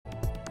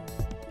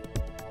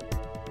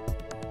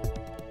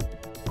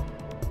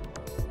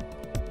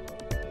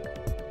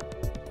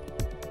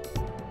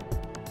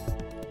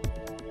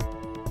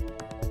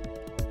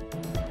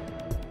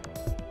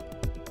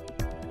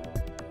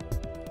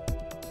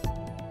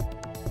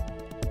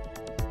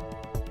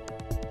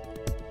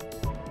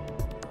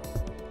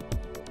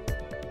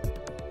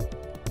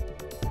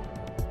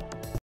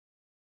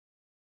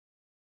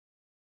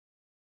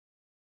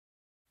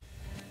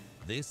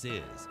This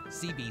is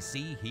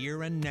CBC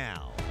Here and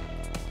Now.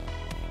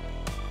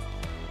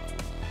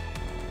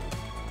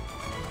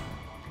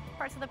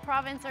 Parts of the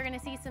province are going to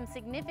see some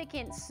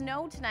significant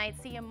snow tonight,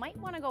 so you might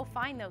want to go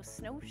find those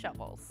snow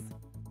shovels.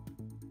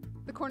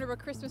 The Corner Brook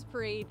Christmas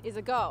Parade is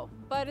a go,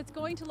 but it's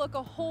going to look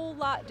a whole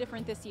lot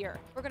different this year.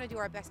 We're going to do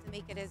our best to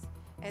make it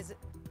as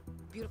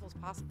beautiful as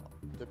possible.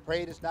 The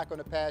parade is not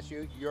going to pass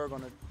you, you're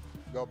going to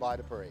go by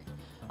the parade.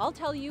 I'll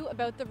tell you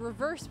about the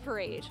reverse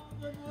parade.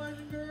 Good boys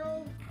and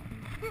girls.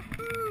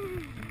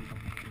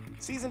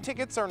 Season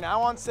tickets are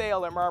now on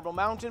sale at Marble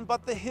Mountain,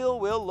 but the hill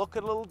will look a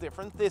little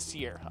different this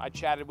year. I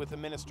chatted with the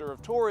Minister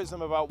of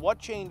Tourism about what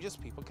changes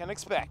people can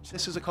expect.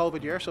 This is a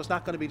COVID year, so it's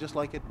not going to be just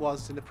like it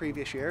was in the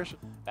previous years.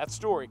 That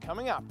story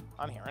coming up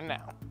on Here and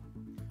Now.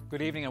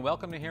 Good evening and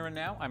welcome to Here and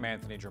Now. I'm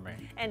Anthony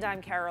Germain. And I'm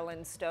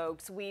Carolyn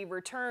Stokes. We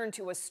return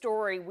to a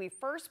story we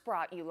first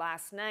brought you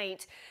last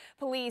night.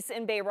 Police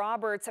in Bay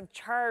Roberts have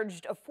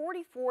charged a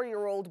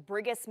 44-year-old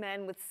Brigus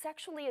man with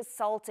sexually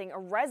assaulting a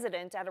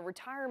resident at a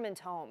retirement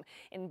home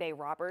in Bay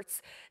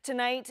Roberts.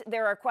 Tonight,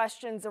 there are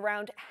questions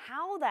around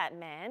how that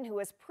man, who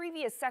has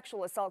previous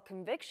sexual assault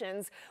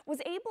convictions, was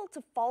able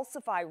to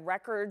falsify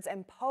records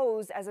and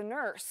pose as a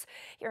nurse.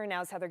 Here and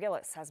Now's Heather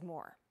Gillis has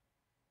more.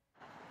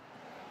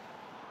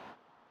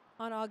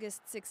 On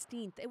August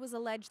 16th, it was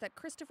alleged that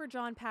Christopher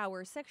John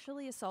Power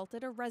sexually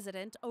assaulted a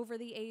resident over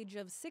the age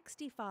of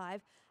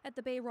 65 at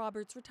the Bay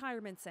Roberts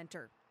Retirement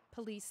Centre.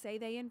 Police say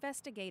they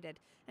investigated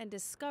and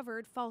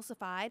discovered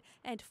falsified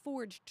and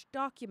forged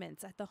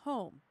documents at the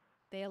home.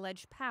 They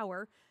allege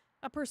Power,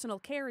 a personal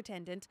care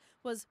attendant,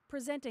 was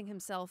presenting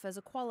himself as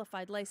a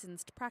qualified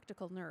licensed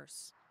practical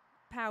nurse.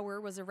 Power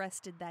was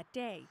arrested that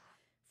day.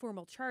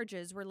 Formal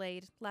charges were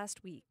laid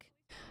last week.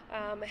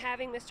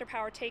 Having Mr.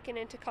 Power taken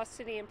into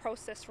custody and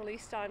process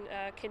released on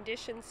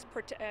conditions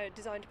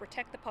designed to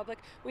protect the public,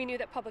 we knew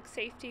that public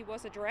safety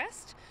was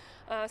addressed.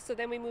 So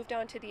then we moved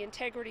on to the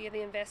integrity of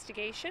the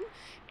investigation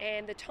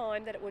and the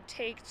time that it would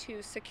take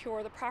to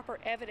secure the proper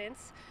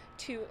evidence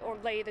to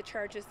lay the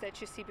charges that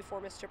you see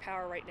before Mr.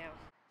 Power right now.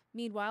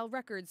 Meanwhile,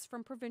 records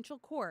from provincial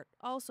court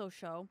also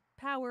show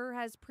Power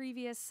has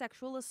previous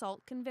sexual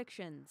assault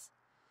convictions.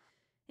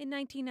 In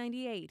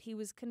 1998, he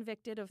was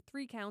convicted of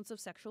 3 counts of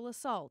sexual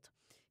assault.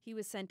 He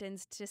was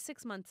sentenced to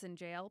 6 months in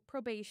jail,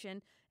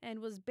 probation, and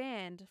was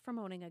banned from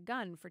owning a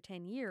gun for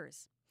 10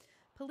 years.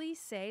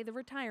 Police say the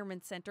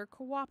retirement center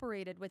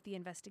cooperated with the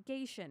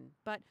investigation,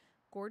 but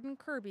Gordon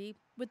Kirby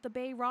with the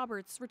Bay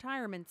Roberts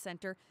Retirement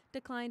Center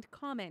declined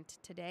comment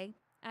today,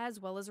 as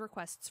well as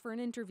requests for an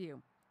interview,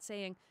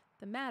 saying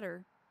the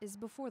matter is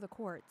before the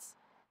courts.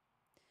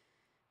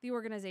 The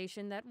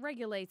organization that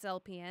regulates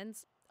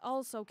LPNs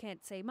also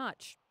can't say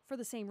much, for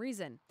the same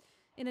reason.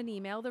 In an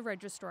email, the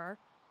registrar,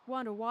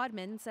 Wanda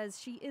Wadman, says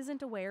she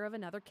isn't aware of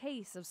another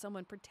case of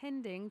someone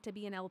pretending to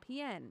be an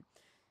LPN.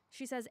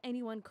 She says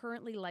anyone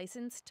currently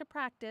licensed to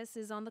practice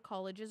is on the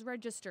college's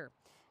register,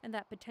 and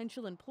that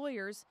potential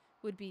employers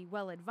would be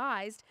well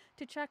advised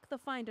to check the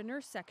Find a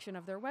Nurse section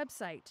of their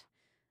website.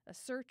 A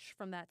search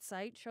from that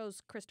site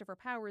shows Christopher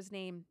Power's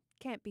name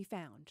can't be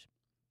found.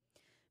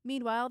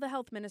 Meanwhile, the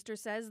health minister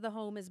says the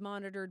home is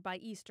monitored by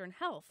Eastern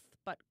Health,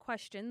 but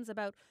questions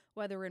about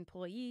whether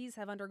employees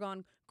have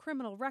undergone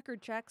criminal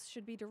record checks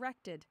should be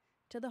directed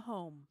to the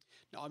home.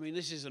 No, I mean,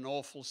 this is an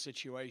awful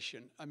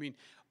situation. I mean,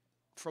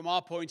 from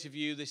our point of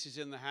view, this is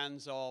in the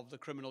hands of the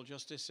criminal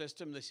justice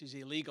system. This is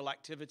illegal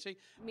activity.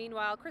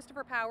 Meanwhile,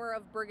 Christopher Power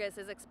of Brigus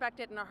is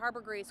expected in a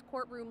Harbour Grace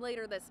courtroom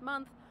later this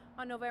month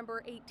on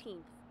November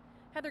 18th.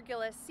 Heather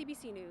Gillis,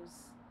 CBC News,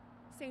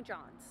 St.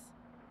 John's.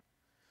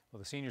 Well,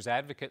 the Seniors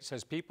Advocate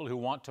says people who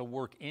want to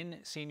work in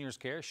seniors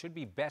care should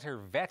be better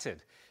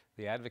vetted.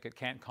 The advocate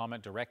can't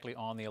comment directly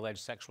on the alleged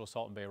sexual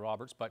assault in Bay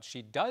Roberts, but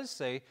she does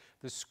say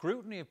the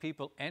scrutiny of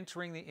people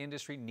entering the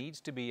industry needs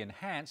to be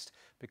enhanced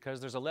because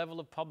there's a level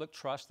of public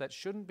trust that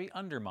shouldn't be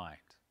undermined.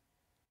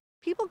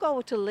 People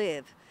go to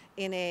live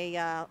in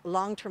a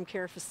long-term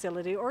care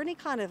facility or any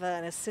kind of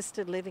an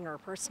assisted living or a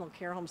personal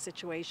care home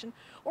situation,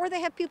 or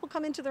they have people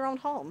come into their own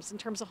homes in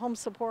terms of home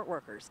support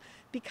workers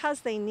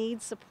because they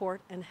need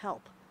support and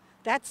help.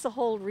 That's the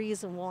whole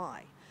reason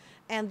why.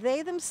 And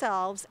they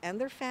themselves and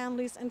their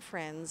families and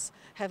friends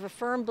have a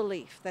firm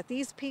belief that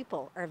these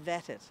people are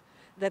vetted,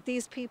 that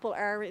these people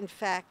are in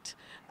fact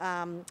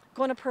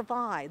going to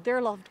provide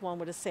their loved one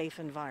with a safe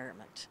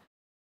environment.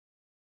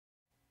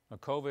 Now,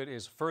 COVID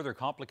is further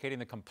complicating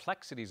the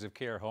complexities of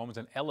care homes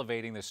and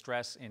elevating the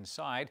stress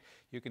inside.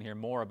 You can hear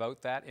more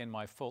about that in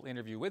my full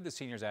interview with the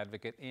Seniors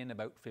Advocate in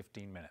about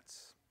 15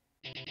 minutes.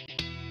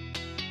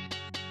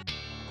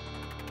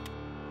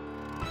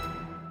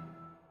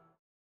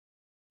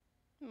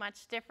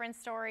 Much different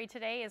story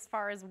today as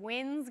far as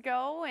winds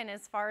go and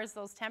as far as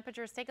those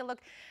temperatures. Take a look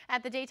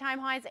at the daytime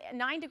highs.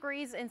 9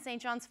 degrees in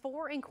St. John's,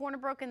 4 in Corner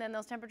Brook, and then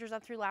those temperatures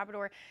up through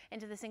Labrador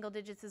into the single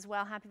digits as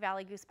well. Happy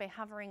Valley, Goose Bay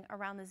hovering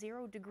around the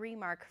 0-degree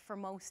mark for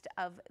most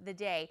of the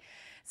day.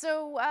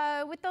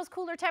 So with those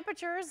cooler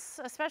temperatures,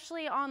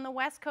 especially on the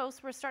west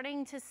coast, we're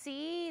starting to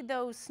see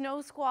those snow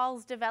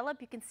squalls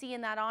develop. You can see in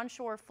that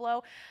onshore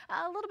flow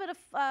a little bit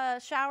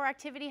of shower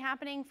activity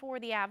happening for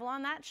the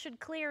Avalon. That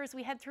should clear as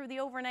we head through the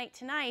overnight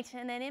tonight.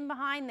 And then in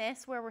behind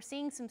this, where we're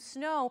seeing some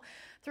snow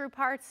through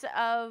parts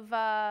of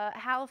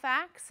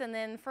Halifax and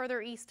then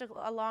further east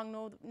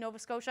along Nova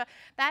Scotia,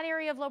 that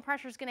area of low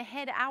pressure is going to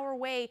head our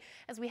way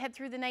as we head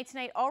through the night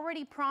tonight,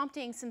 already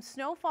prompting some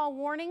snowfall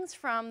warnings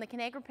from the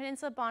Canaveral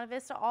Peninsula,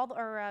 Bonavista,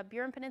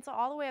 Burin Peninsula,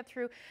 all the way up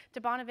through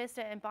to Bonavista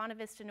and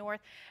Bonavista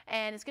North.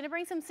 And it's going to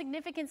bring some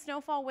significant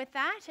snowfall with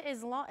that,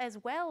 as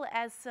well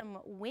as some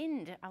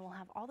wind. I will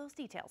have all those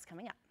details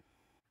coming up.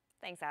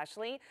 Thanks,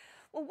 Ashley.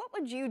 Well, what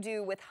would you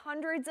do with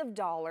hundreds of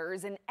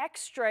dollars in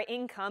extra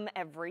income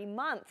every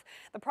month?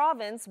 The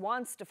province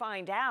wants to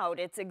find out.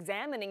 It's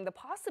examining the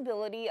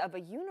possibility of a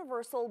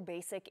universal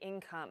basic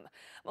income.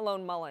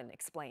 Malone Mullen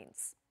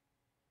explains.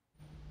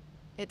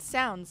 It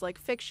sounds like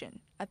fiction.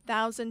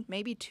 $1,000,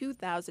 maybe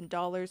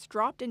 $2,000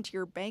 dropped into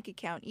your bank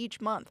account each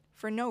month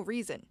for no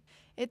reason.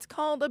 It's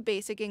called a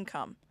basic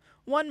income.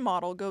 One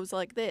model goes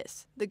like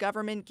this. The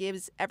government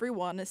gives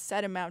everyone a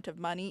set amount of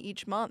money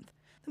each month.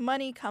 The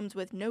money comes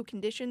with no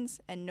conditions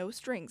and no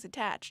strings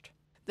attached.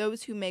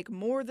 Those who make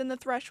more than the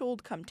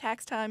threshold come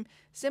tax time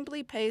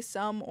simply pay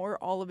some or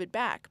all of it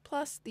back,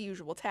 plus the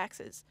usual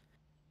taxes.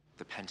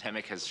 The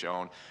pandemic has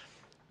shown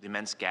the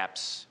immense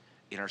gaps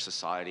in our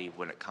society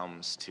when it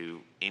comes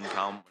to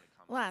income.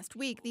 Last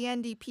week, the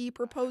NDP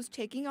proposed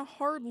taking a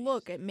hard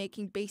look at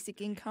making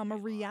basic income a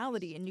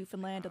reality in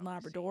Newfoundland and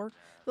Labrador.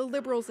 The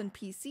Liberals and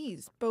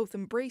PCs both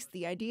embraced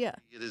the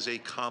idea. It is a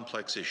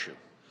complex issue.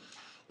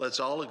 Let's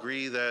all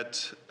agree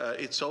that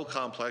it's so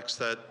complex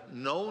that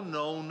no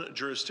known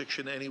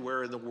jurisdiction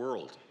anywhere in the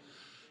world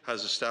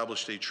has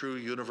established a true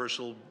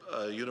universal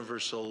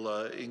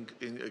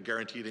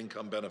guaranteed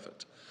income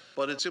benefit.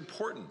 But it's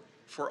important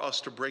for us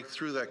to break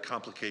through that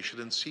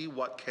complication and see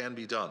what can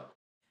be done.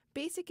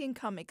 Basic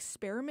income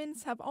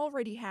experiments have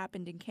already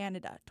happened in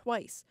Canada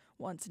twice,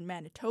 once in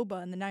Manitoba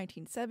in the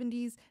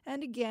 1970s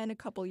and again a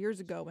couple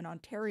years ago in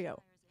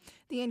Ontario.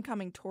 The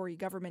incoming Tory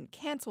government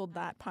cancelled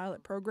that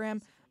pilot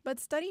program, but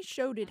studies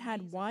showed it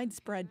had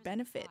widespread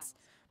benefits.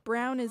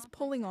 Brown is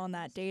pulling on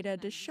that data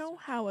to show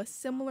how a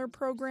similar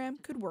program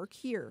could work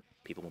here.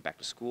 People went back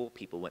to school,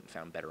 people went and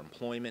found better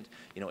employment.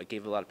 You know, it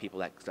gave a lot of people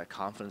that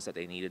confidence that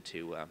they needed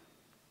to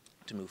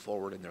move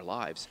forward in their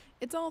lives.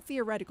 It's all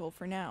theoretical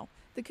for now.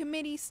 The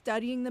committee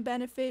studying the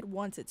benefit,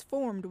 once it's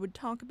formed, would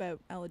talk about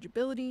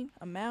eligibility,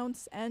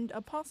 amounts, and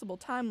a possible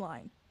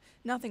timeline.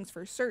 Nothing's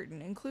for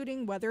certain,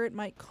 including whether it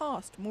might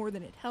cost more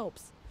than it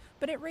helps.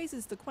 But it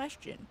raises the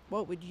question,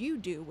 what would you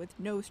do with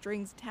no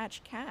strings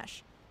attached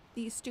cash?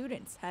 These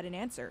students had an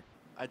answer.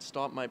 I'd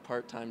stop my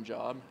part-time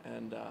job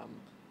and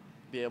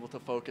be able to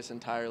focus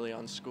entirely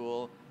on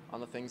school,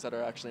 on the things that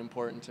are actually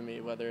important to me,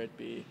 whether it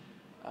be,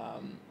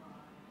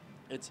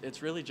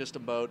 it's really just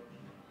about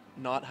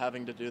not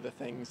having to do the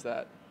things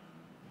that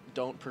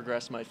don't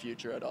progress my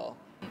future at all.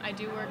 I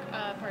do work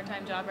a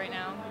part-time job right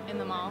now in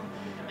the mall,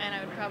 and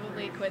I would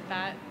probably quit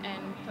that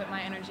and put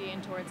my energy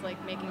in towards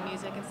like making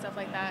music and stuff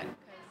like that.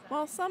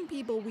 While some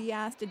people we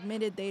asked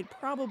admitted they'd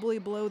probably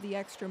blow the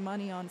extra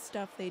money on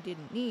stuff they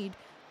didn't need,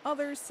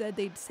 others said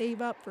they'd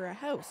save up for a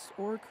house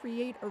or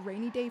create a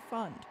rainy day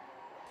fund.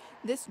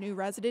 This new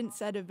resident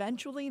said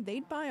eventually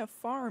they'd buy a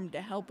farm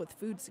to help with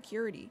food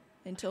security.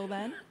 Until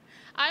then,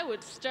 I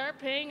would start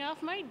paying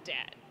off my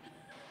debt.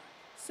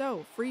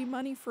 So, free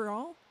money for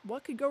all?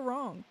 What could go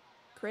wrong?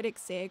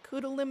 Critics say it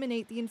could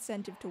eliminate the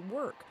incentive to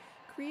work,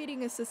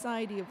 creating a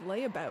society of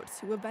layabouts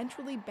who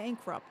eventually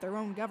bankrupt their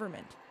own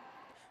government.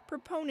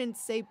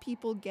 Proponents say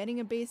people getting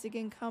a basic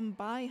income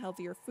buy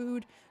healthier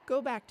food,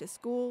 go back to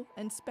school,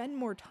 and spend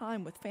more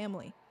time with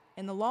family.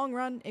 In the long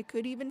run, it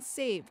could even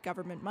save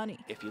government money.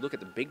 If you look at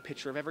the big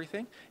picture of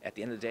everything, at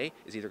the end of the day,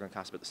 it's either going to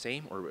cost about the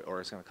same or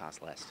it's going to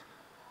cost less.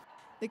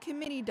 The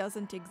committee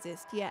doesn't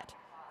exist yet.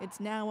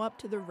 It's now up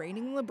to the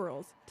reigning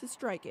Liberals to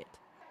strike it.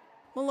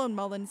 Malone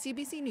Mullen,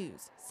 CBC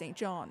News, St.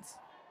 John's.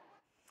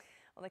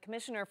 Well, the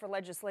Commissioner for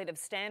Legislative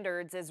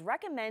Standards is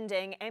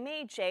recommending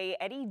MHA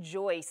Eddie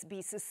Joyce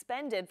be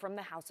suspended from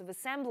the House of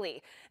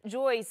Assembly.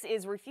 Joyce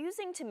is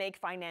refusing to make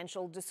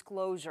financial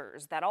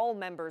disclosures that all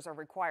members are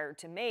required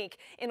to make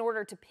in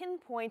order to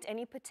pinpoint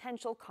any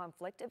potential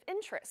conflict of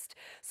interest.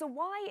 So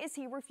why is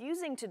he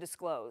refusing to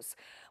disclose?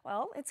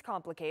 Well, it's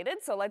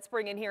complicated, so let's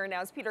bring in here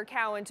now's Peter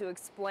Cowan to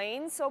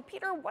explain. So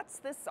Peter, what's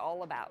this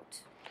all about?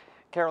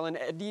 Carolyn,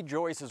 Eddie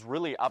Joyce is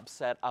really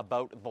upset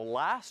about the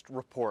last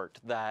report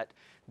that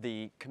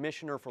the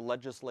Commissioner for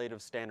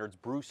Legislative Standards,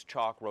 Bruce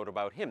Chalk, wrote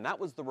about him. That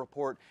was the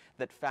report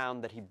that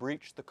found that he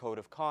breached the Code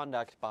of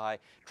Conduct by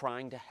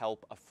trying to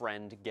help a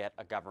friend get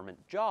a government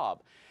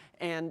job.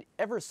 And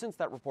ever since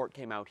that report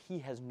came out, he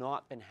has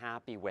not been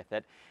happy with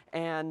it.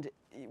 And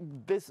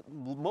this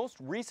most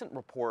recent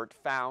report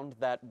found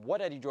that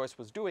what Eddie Joyce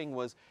was doing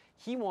was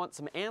he wants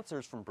some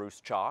answers from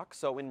Bruce Chalk,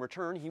 so in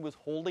return he was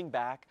holding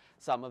back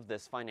some of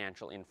this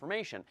financial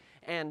information.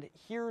 And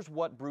here's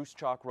what Bruce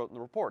Chalk wrote in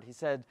the report. He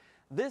said,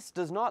 "This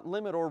does not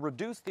limit or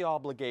reduce the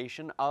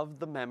obligation of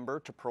the member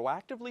to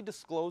proactively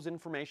disclose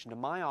information to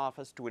my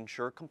office to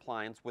ensure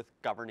compliance with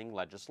governing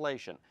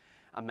legislation.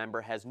 A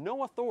member has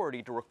no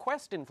authority to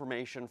request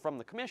information from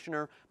the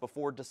Commissioner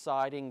before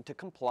deciding to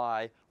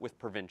comply with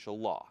provincial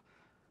law."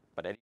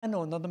 But Eddie... I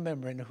know another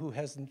member who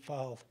hasn't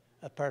filed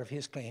a part of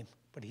his claim,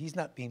 but he's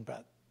not being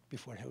brought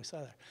before the House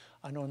either.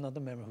 I know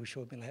another member who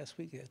showed me last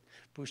week that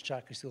Bruce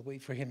Chalk is still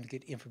waiting for him to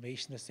get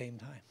information at the same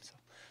time.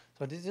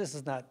 So this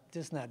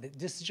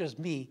is just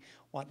me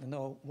wanting to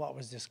know what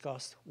was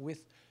discussed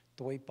with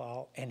Dwight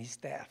Ball and his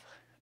staff.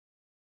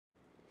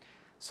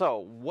 So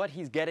what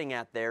he's getting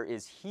at there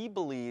is he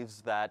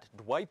believes that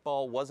Dwight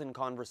Ball was in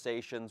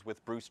conversations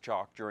with Bruce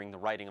Chalk during the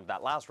writing of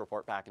that last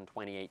report back in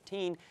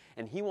 2018,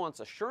 and he wants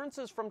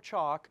assurances from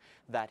Chalk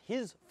that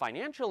his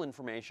financial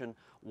information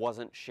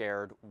wasn't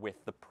shared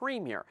with the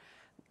Premier.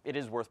 It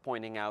is worth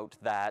pointing out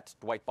that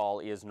Dwight Ball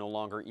is no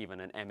longer even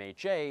an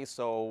MHA,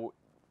 so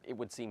it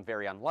would seem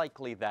very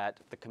unlikely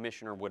that the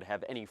Commissioner would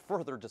have any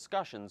further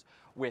discussions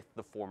with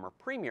the former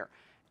Premier.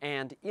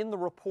 And in the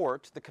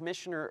report, the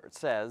Commissioner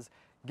says,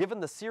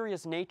 "Given the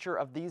serious nature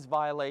of these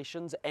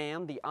violations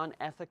and the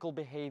unethical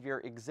behavior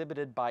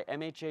exhibited by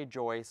MHA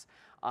Joyce,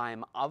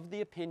 I'm of the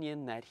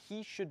opinion that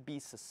he should be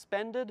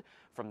suspended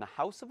from the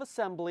House of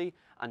Assembly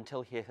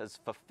until he has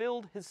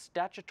fulfilled his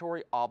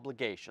statutory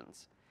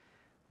obligations."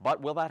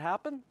 But will that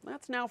happen?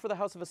 That's now for the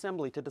House of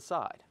Assembly to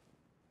decide.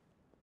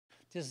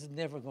 This is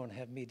never going to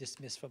have me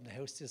dismissed from the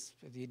House. If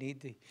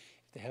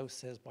the House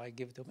says, "Why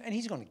give it to him?" And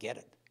he's going to get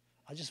it.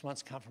 I just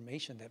want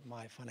confirmation that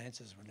my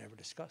finances were never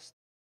discussed.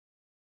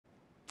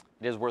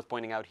 It is worth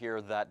pointing out here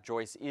that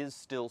Joyce is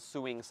still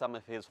suing some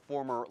of his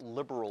former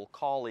Liberal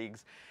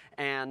colleagues.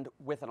 And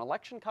with an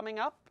election coming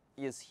up,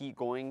 is he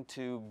going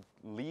to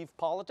leave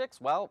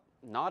politics? Well,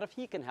 not if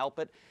he can help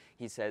it.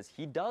 He says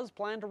he does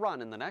plan to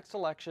run in the next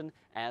election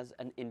as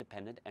an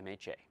independent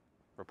MHA.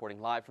 Reporting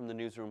live from the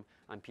newsroom,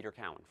 I'm Peter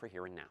Cowan for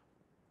Here and Now.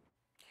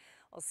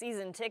 Well,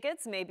 season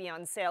tickets may be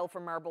on sale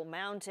for Marble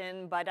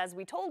Mountain, but as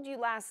we told you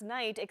last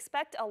night,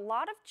 expect a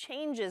lot of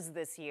changes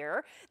this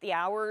year. The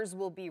hours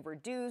will be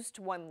reduced,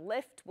 one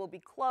lift will be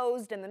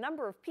closed, and the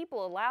number of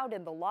people allowed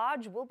in the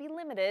lodge will be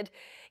limited.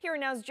 Here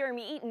Now's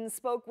Jeremy Eaton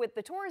spoke with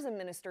the tourism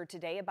minister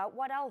today about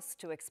what else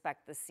to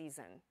expect this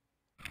season.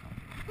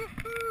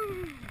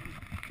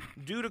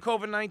 Due to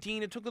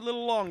COVID-19, it took a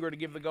little longer to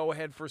give the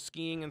go-ahead for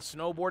skiing and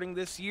snowboarding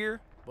this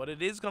year, but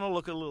it is going to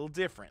look a little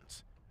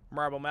different.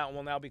 Marble Mountain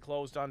will now be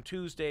closed on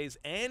Tuesdays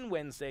and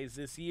Wednesdays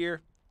this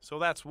year, so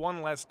that's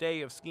one less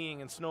day of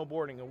skiing and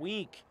snowboarding a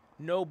week.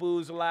 No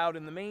booze allowed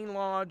in the main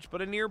lodge,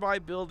 but a nearby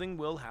building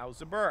will house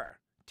a bar.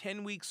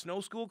 10-week snow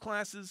school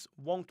classes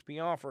won't be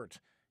offered.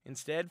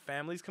 Instead,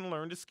 families can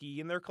learn to ski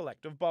in their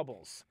collective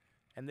bubbles.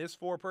 And this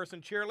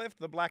 4-person chairlift,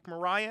 the Black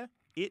Mariah,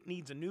 it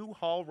needs a new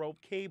haul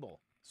rope cable,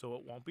 so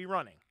it won't be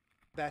running.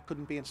 That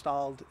couldn't be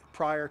installed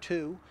prior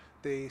to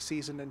the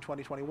season in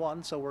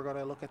 2021, so we're going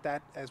to look at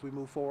that as we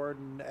move forward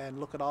and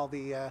look at all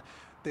the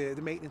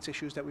maintenance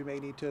issues that we may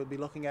need to be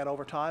looking at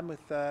over time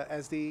with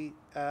as the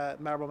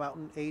Marble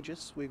Mountain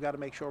ages. We've got to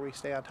make sure we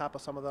stay on top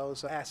of some of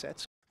those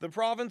assets. The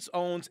province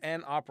owns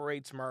and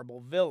operates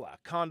Marble Villa,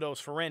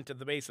 condos for rent at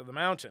the base of the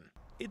mountain.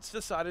 It's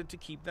decided to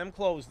keep them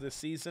closed this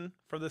season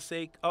for the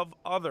sake of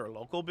other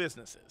local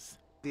businesses.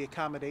 The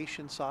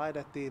accommodation side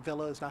at the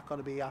villa is not going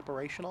to be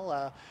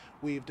operational.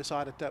 We've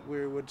decided that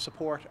we would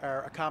support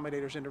our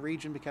accommodators in the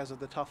region because of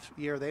the tough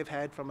year they've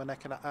had from an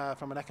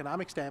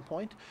economic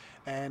standpoint,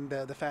 and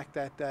the fact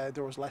that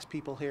there was less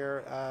people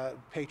here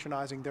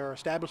patronizing their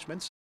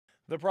establishments.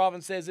 The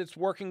province says it's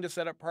working to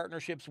set up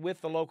partnerships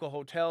with the local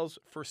hotels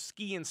for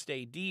ski and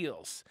stay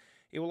deals.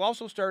 It will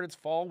also start its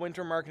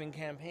fall-winter marketing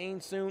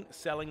campaign soon,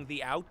 selling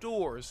the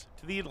outdoors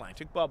to the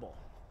Atlantic bubble.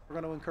 We're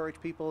going to encourage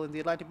people in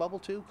the Atlantic bubble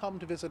to come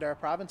to visit our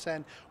province,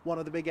 and one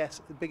of the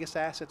biggest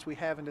assets we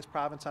have in this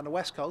province on the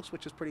west coast,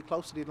 which is pretty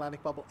close to the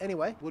Atlantic bubble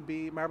anyway, would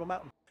be Marble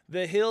Mountain.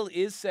 The hill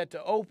is set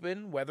to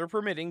open, weather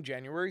permitting,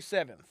 January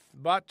 7th,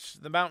 but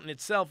the mountain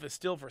itself is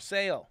still for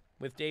sale,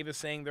 with Davis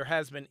saying there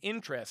has been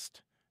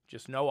interest,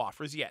 just no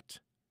offers yet.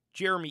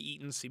 Jeremy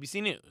Eaton,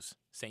 CBC News,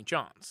 St.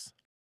 John's.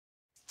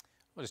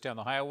 Well, just down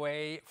the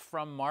highway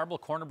from Marble,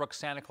 Cornerbrook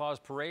Santa Claus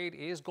Parade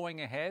is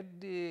going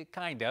ahead,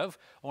 kind of.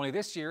 Only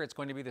this year it's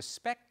going to be the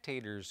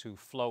spectators who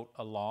float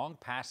along,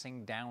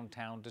 passing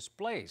downtown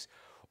displays.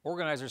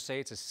 Organizers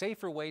say it's a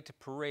safer way to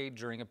parade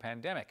during a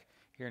pandemic.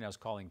 Here Now's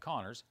Colleen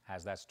Connors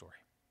has that story.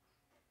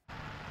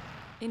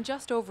 In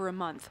just over a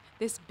month,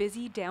 this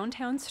busy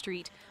downtown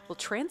street will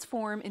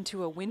transform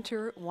into a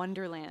winter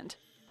wonderland.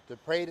 The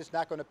parade is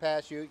not going to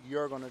pass you.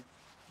 You're going to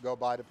go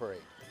by the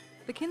parade.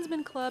 The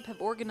Kinsman Club have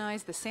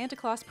organized the Santa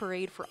Claus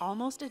Parade for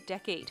almost a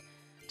decade.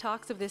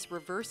 Talks of this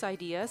reverse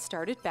idea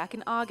started back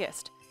in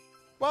August.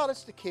 Well,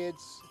 it's the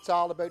kids. It's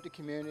all about the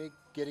community,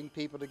 getting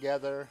people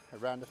together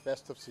around the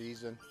festive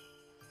season,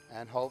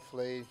 and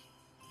hopefully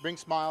bring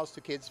smiles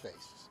to kids'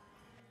 faces.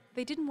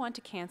 They didn't want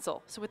to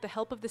cancel, so with the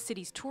help of the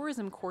city's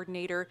tourism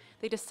coordinator,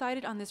 they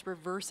decided on this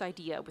reverse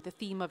idea with a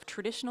theme of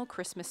traditional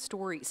Christmas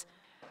stories.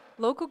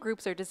 Local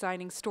groups are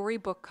designing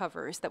storybook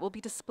covers that will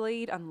be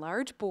displayed on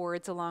large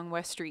boards along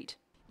West Street.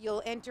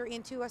 You'll enter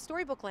into a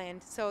storybook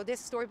land. So this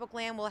storybook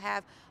land will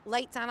have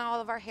lights on all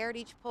of our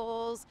heritage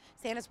poles,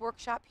 Santa's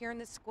workshop here in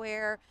the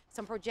square,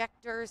 some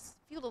projectors,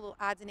 a few little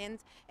odds and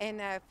ends, and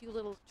a few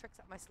little tricks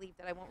up my sleeve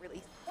that I won't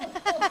release. Merry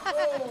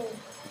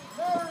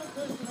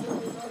Christmas,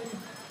 everybody.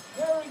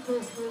 Merry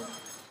Christmas.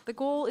 The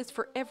goal is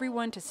for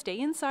everyone to stay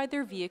inside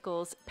their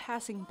vehicles,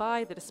 passing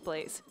by the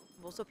displays.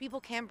 So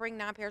people can bring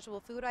non-perishable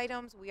food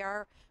items. We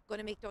are going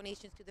to make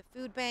donations to the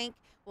food bank.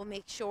 We'll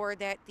make sure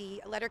that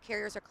the letter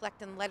carriers are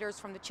collecting letters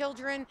from the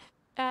children.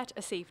 At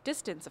a safe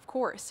distance, of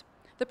course.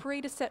 The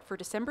parade is set for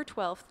December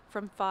 12th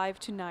from 5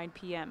 to 9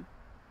 p.m.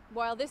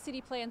 While this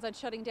city plans on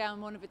shutting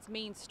down one of its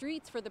main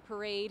streets for the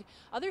parade,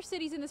 other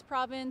cities in this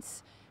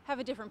province have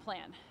a different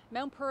plan.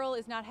 Mount Pearl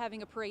is not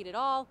having a parade at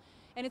all,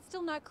 and it's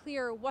still not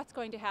clear what's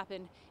going to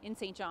happen in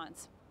St.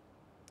 John's.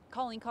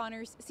 Colleen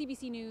Connors,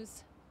 CBC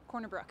News,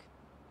 Corner Brook.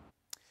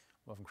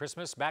 Well, from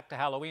Christmas back to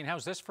Halloween,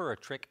 how's this for a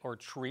trick or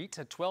treat?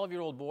 A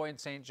 12-year-old boy in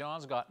St.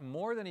 John's got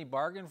more than he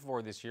bargained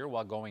for this year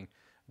while going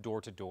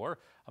door to door.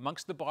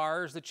 Amongst the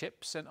bars, the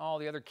chips, and all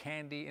the other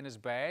candy in his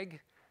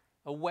bag,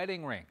 a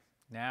wedding ring.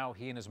 Now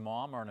he and his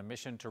mom are on a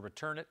mission to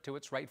return it to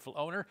its rightful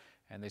owner,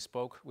 and they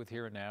spoke with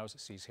Here and Now's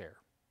C's Hare.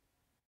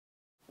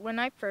 When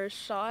I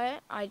first saw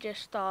it, I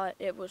just thought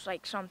it was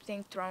like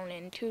something thrown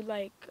into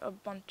like a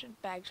bunch of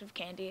bags of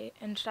candy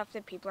and stuff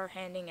that people are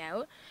handing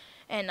out.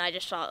 And I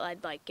just thought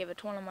I'd like give it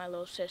to one of my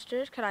little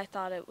sisters because I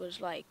thought it was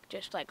like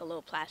just like a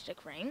little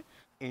plastic ring.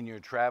 In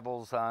your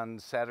travels on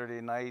Saturday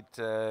night,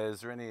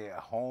 is there any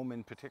home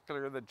in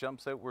particular that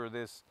jumps out where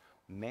this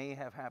may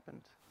have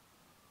happened?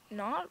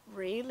 Not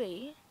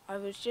really. I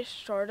was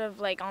just sort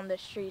of like on the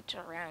streets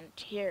around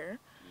here,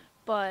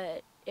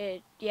 but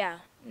it's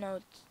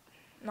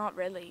not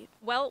really.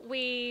 Well,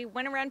 we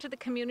went around to the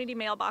community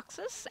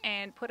mailboxes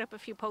and put up a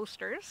few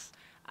posters.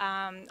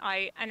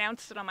 I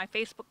announced it on my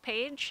Facebook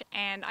page,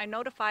 and I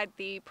notified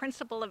the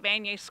principal of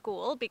Vanier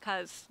School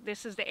because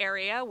this is the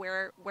area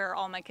where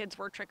all my kids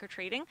were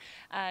trick-or-treating.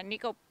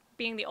 Nico,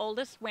 being the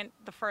oldest, went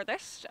the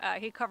furthest.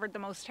 He covered the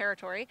most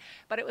territory,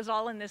 but it was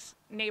all in this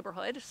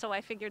neighborhood, so I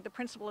figured the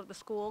principal of the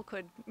school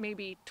could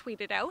maybe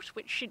tweet it out,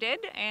 which she did,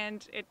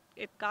 and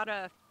it got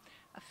a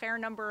fair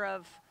number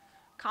of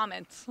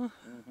comments.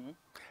 Mm-hmm.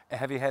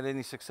 Have you had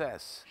any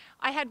success?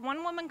 I had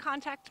one woman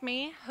contact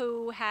me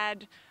who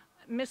had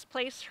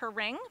misplaced her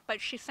ring, but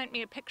she sent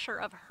me a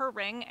picture of her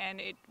ring and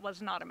it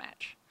was not a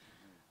match.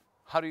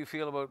 How do you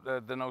feel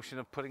about the notion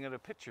of putting out a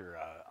picture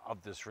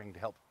of this ring to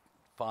help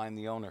find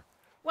the owner?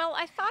 Well,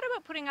 I thought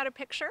about putting out a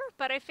picture,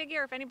 but I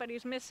figure if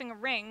anybody's missing a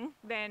ring,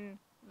 then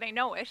they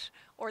know it,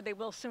 or they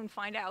will soon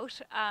find out.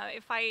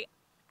 If I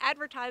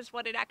advertised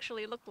what it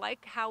actually looked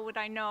like, how would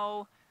I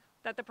know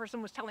that the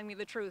person was telling me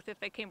the truth if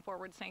they came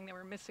forward saying they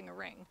were missing a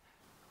ring?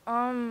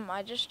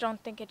 I just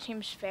don't think it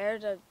seems fair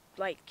to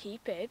like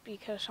keep it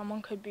because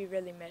someone could be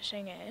really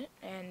missing it,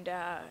 and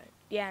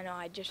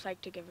I'd just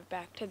like to give it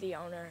back to the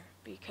owner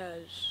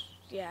because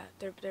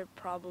they're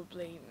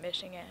probably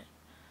missing it.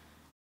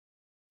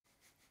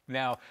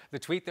 Now, the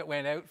tweet that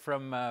went out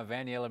from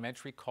Vanier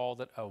Elementary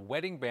called it a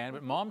wedding band,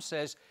 but Mom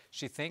says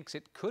she thinks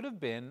it could have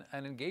been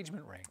an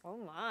engagement ring. Oh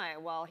my,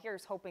 well,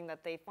 here's hoping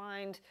that they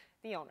find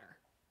the owner.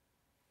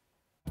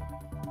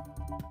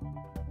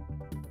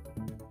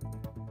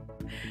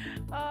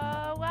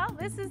 Well,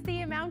 this is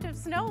the amount of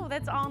snow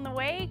that's on the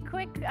way.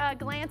 Quick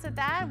glance at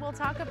that. We'll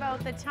talk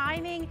about the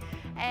timing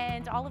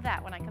and all of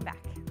that when I come back.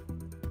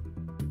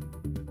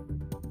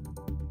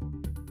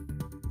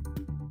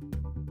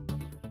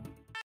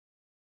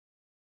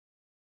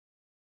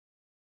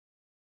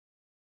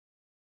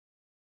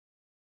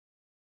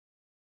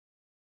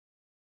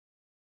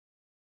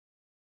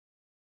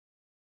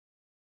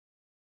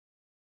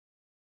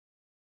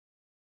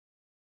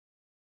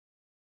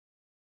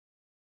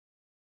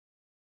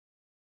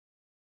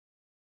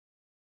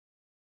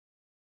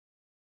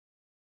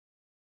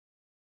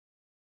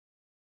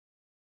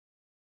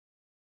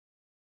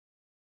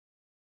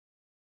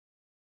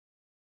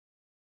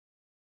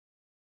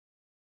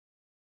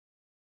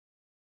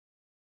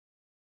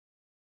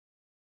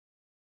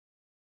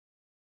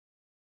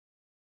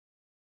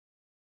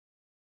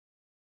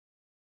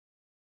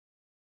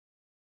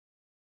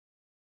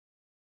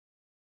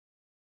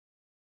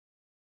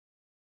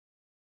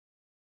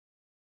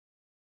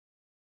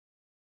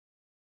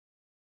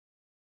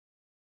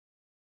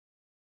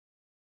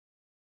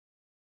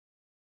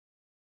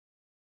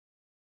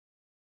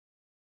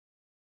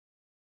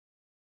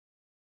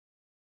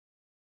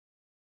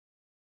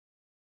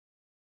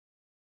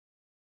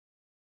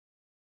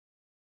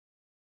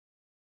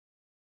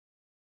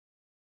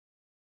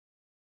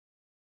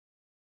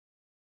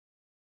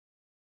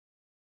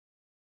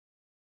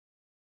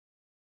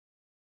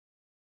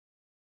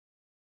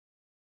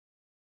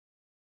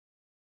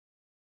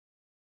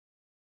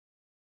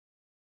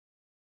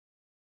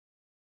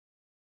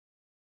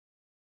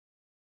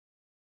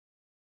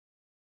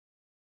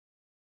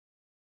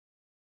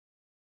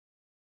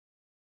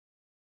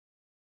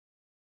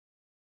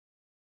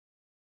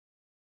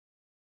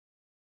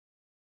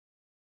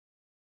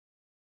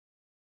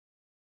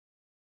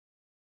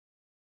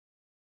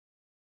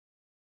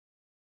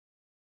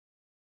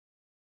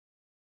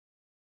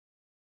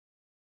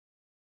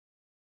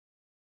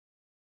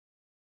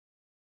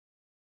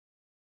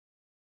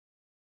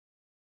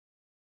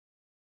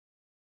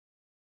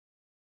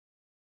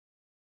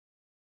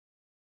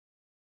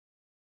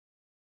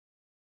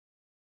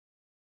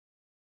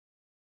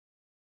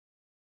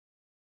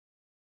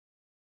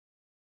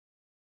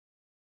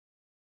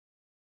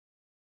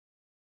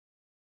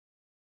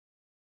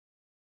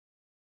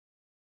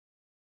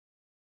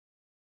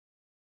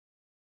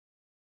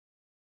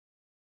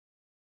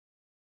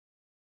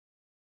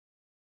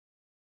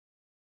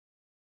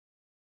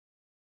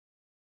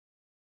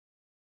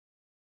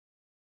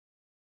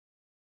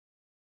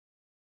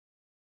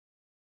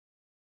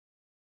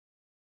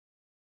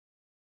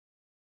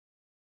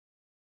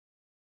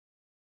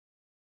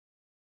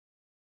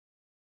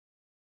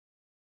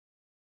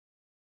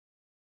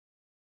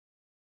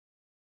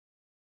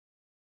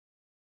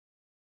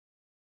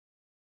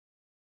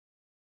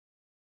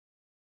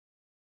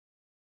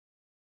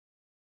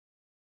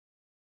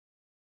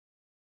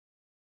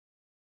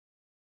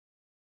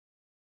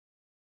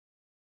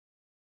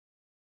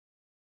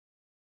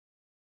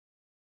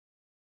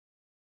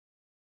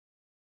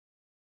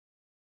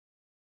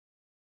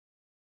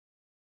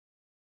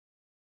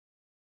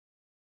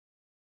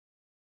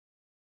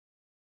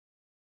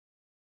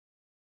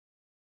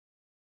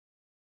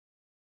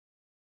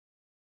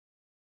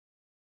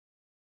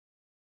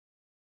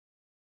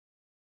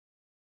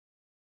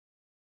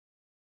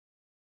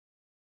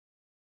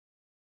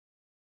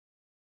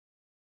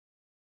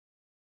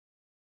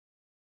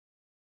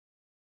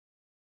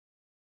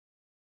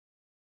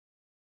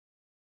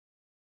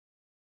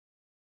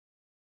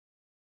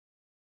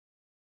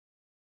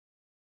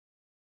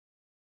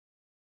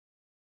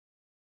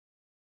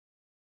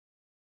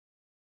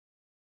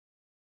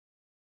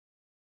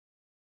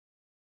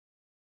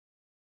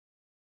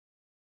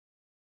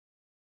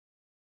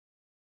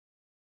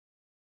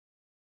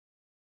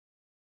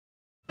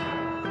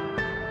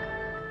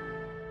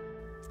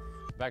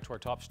 Back to our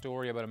top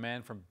story about a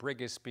man from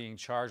Brigus being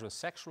charged with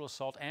sexual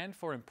assault and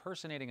for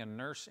impersonating a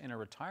nurse in a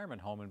retirement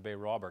home in Bay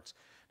Roberts.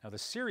 Now, the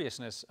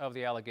seriousness of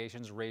the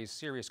allegations raised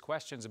serious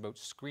questions about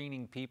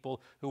screening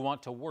people who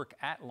want to work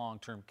at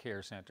long-term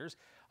care centres.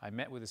 I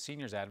met with a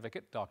seniors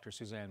advocate, Dr.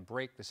 Suzanne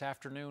Brake, this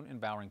afternoon in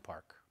Bowring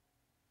Park.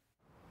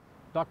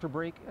 Dr.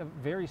 Brake,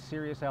 very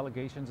serious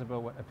allegations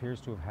about what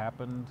appears to have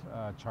happened,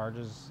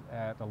 charges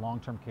at a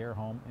long-term care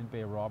home in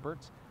Bay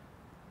Roberts.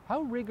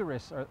 How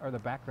rigorous are the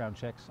background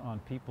checks on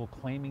people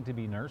claiming to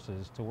be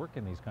nurses to work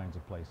in these kinds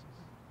of places?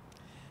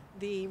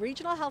 The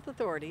regional health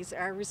authorities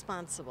are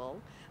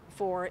responsible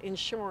for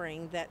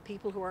ensuring that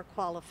people who are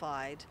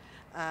qualified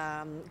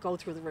go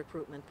through the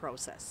recruitment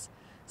process.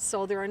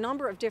 So there are a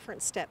number of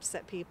different steps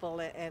that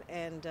people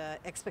and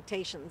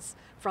expectations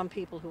from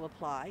people who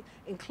apply,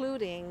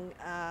 including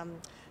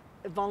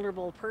a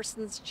vulnerable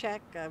persons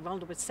check, a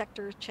vulnerable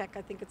sector check,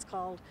 I think it's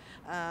called,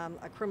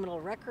 a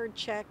criminal record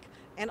check,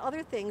 and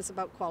other things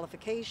about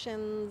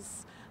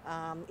qualifications,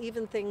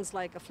 even things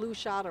like a flu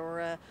shot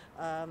or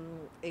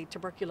a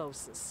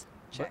tuberculosis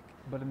check.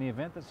 But in the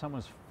event that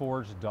someone's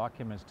forged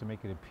documents to make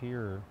it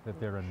appear that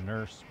they're a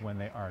nurse when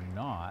they are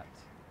not,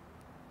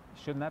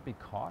 shouldn't that be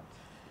caught?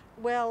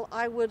 Well,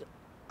 I would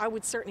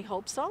certainly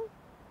hope so.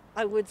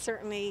 I would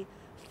certainly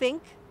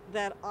think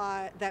that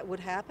that would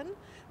happen.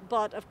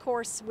 But of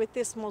course, with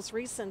this most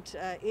recent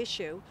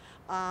issue,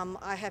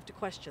 I have to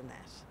question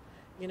that.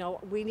 You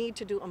know, we need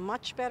to do a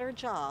much better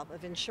job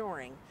of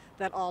ensuring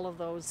that all of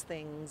those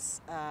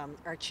things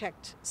are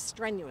checked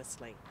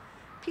strenuously.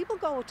 People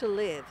go to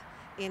live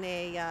in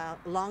a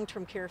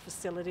long-term care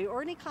facility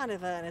or any kind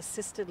of an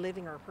assisted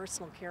living or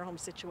personal care home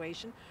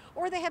situation,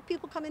 or they have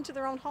people come into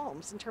their own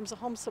homes in terms of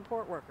home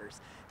support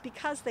workers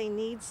because they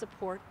need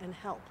support and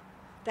help.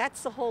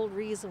 That's the whole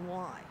reason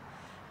why.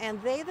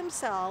 And they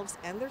themselves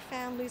and their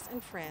families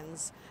and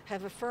friends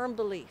have a firm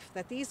belief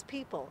that these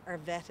people are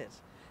vetted,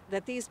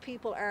 that these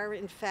people are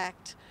in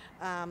fact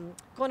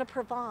going to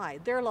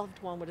provide their loved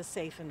one with a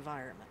safe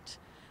environment.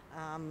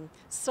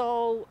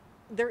 So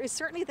there is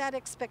certainly that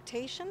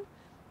expectation.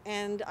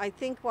 And I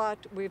think what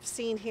we've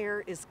seen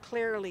here is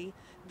clearly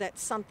that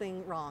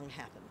something wrong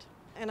happened.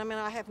 And I mean,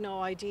 I have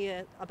no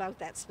idea about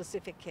that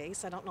specific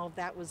case. I don't know if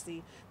that was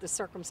the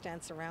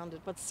circumstance around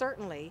it, but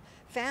certainly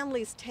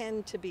families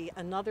tend to be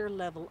another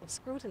level of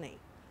scrutiny.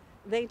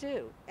 They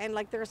do. And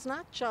like, there's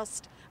not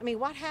just, I mean,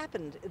 what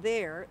happened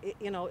there,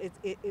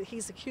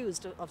 he's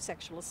accused of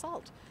sexual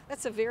assault.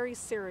 That's a very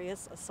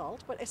serious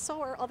assault, but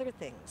so are other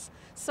things.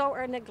 So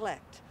are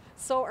neglect.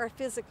 So are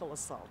physical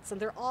assaults. And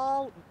they're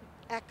all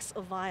acts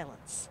of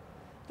violence.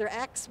 They're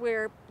acts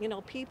where,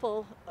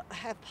 people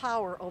have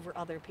power over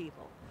other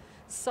people.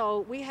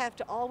 So we have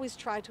to always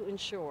try to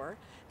ensure,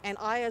 and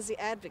I as the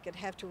advocate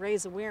have to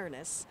raise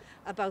awareness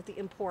about the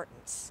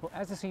importance. Well,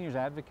 as a seniors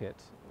advocate,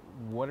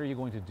 what are you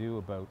going to do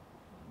about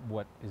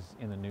what is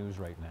in the news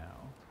right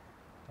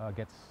now?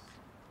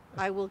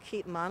 I will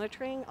keep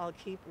monitoring, I'll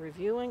keep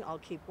reviewing, I'll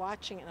keep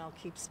watching, and I'll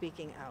keep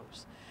speaking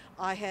out.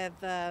 I have,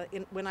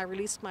 when I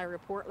released my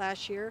report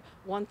last year,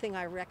 one thing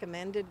I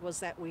recommended was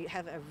that we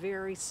have a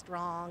very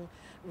strong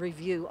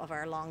review of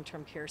our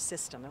long-term care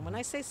system. And when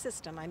I say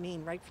system, I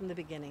mean right from the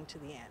beginning to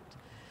the end.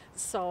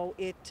 So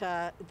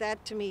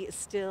that to me is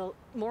still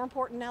more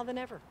important now than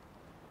ever.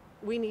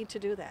 We need to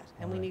do that,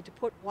 and we need to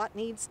put what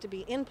needs to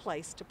be in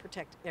place to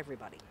protect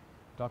everybody.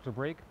 Dr.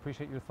 Brake,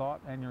 appreciate your thought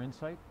and your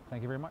insight.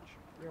 Thank you very much.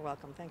 You're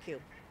welcome. Thank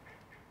you.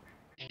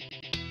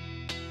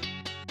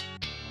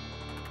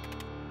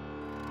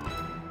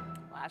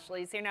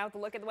 Ashley's here now with a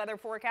look at the weather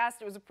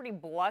forecast. It was a pretty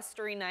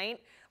blustery night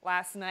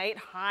last night,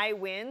 high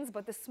winds,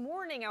 but this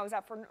morning I was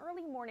out for an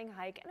early morning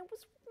hike and it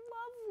was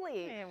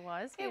lovely. It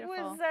was beautiful.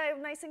 It was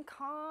nice and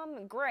calm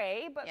and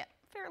gray, but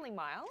fairly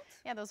mild.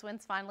 Yeah, those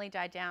winds finally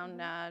died down,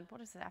 what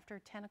is it, after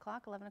 10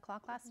 o'clock, 11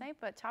 o'clock last night,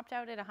 but topped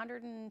out at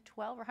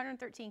 112 or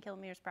 113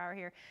 kilometers per hour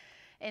here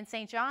in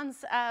St.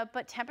 John's,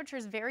 but temperature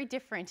is very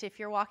different if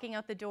you're walking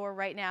out the door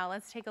right now.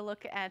 Let's take a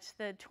look at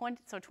the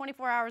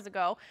 24 hours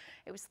ago,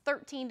 it was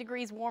 13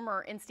 degrees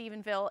warmer in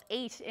Stephenville,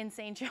 8 in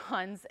St.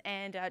 John's,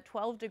 and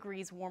 12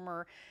 degrees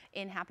warmer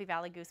in Happy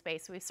Valley Goose Bay.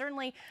 So we've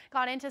certainly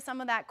got into some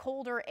of that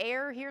colder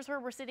air. Here's where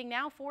we're sitting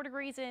now, 4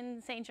 degrees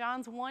in St.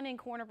 John's, 1 in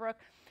Corner Brook,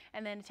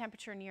 and then a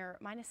temperature near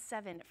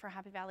 -7 for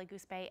Happy Valley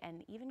Goose Bay,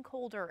 and even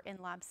colder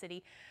in Lab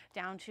City,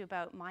 down to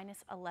about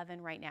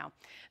 -11 right now.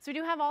 So we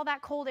do have all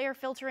that cold air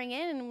filtering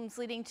in, and it's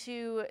leading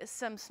to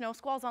some snow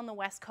squalls on the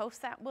west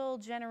coast that will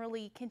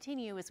generally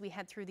continue as we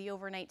head through the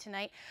overnight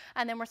tonight.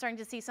 And then we're starting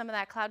to see some of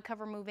that cloud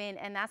cover move in,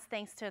 and that's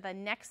thanks to the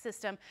next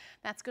system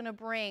that's going to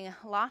bring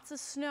lots of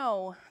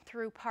snow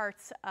through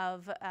parts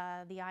of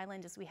the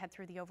island as we head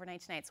through the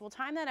overnight tonight. So we'll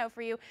time that out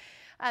for you.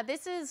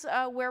 This is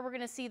where we're going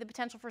to see the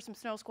potential for some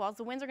snow squalls.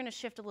 The winds are going to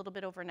shift a little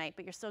bit overnight,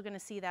 but you're still going to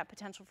see that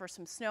potential for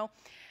some snow.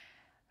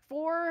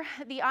 For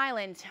the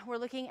island, we're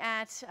looking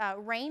at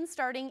rain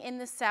starting in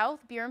the south,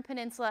 Burin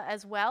Peninsula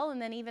as well,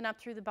 and then even up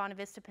through the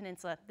Bonavista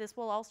Peninsula. This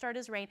will all start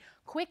as rain,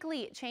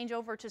 quickly change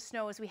over to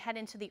snow as we head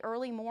into the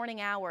early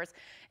morning hours.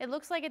 It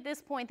looks like at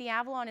this point the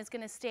Avalon is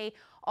going to stay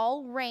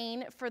all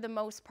rain for the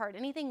most part.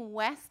 Anything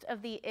west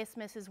of the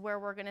isthmus is where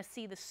we're going to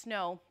see the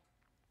snow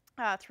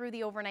through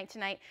the overnight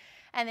tonight.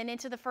 And then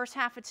into the first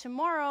half of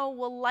tomorrow,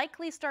 we'll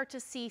likely start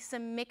to see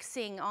some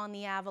mixing on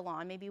the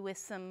Avalon, maybe with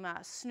some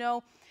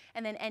snow,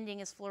 and then ending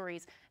as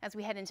flurries as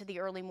we head into the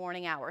early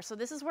morning hours. So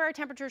this is where our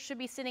temperatures should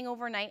be sitting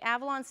overnight.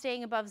 Avalon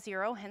staying above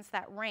 0, hence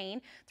that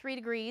rain, 3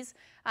 degrees,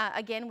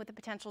 again with the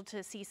potential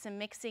to see some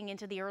mixing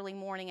into the early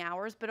morning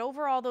hours. But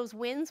overall, those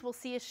winds will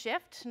see a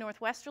shift.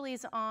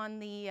 Northwesterlies on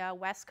the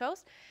west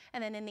coast,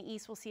 and then in the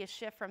east we'll see a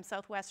shift from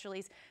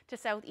southwesterlies to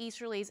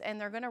southeasterlies, and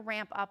they're going to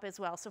ramp up as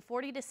well. So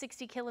 40 to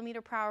 60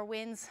 kilometer per hour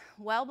winds,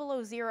 well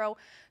below 0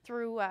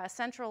 through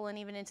central and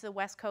even into the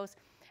west coast,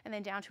 and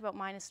then down to about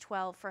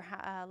 -12 for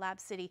Lab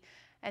City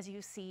as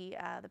you see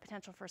the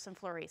potential for some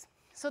flurries.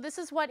 So this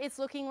is what it's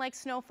looking like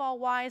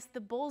snowfall-wise.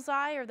 The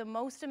bullseye, or the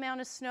most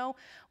amount of snow,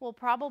 will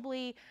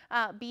probably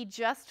be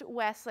just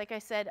west, like I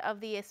said,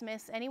 of the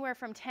isthmus. Anywhere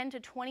from 10 to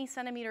 20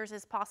 centimeters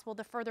is possible.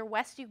 The further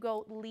west you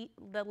go,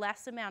 the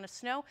less amount of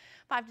snow.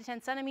 5 to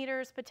 10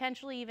 centimeters,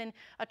 potentially even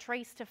a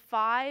trace to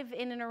 5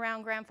 in and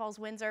around Grand Falls,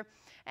 Windsor.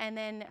 And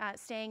then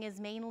staying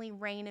as mainly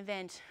rain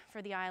event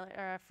for the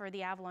island, for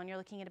the Avalon. You're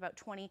looking at about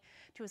 20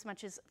 to as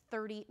much as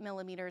 30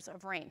 millimeters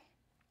of rain.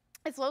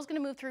 This low is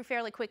going to move through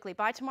fairly quickly.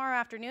 By tomorrow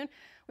afternoon,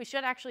 we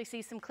should actually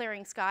see some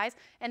clearing skies.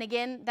 And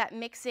again, that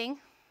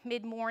mixing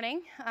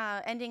mid-morning,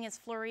 ending as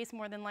flurries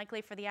more than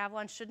likely for the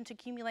Avalon, shouldn't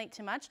accumulate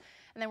too much.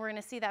 And then we're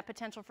going to see that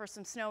potential for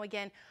some snow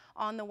again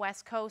on the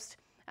west coast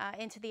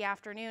into the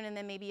afternoon, and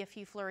then maybe a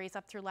few flurries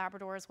up through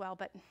Labrador as well,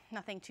 but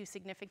nothing too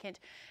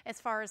significant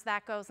as far as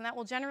that goes. And that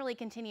will generally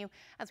continue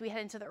as we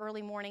head into the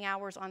early morning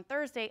hours on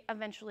Thursday,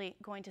 eventually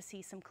going to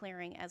see some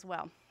clearing as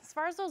well. As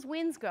far as those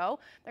winds go,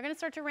 they're going to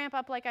start to ramp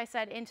up, like I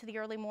said, into the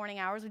early morning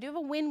hours. We do have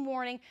a wind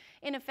warning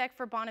in effect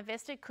for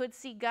Bonavista. Could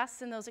see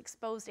gusts in those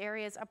exposed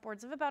areas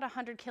upwards of about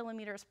 100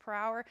 kilometers per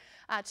hour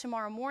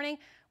tomorrow morning.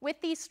 With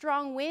these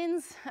strong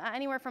winds,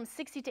 anywhere from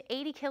 60 to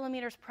 80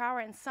 kilometers per hour,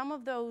 and some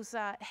of those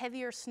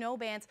heavier snow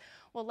bands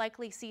will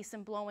likely see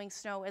some blowing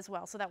snow as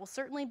well. So that will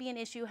certainly be an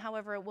issue.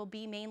 However, it will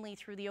be mainly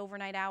through the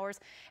overnight hours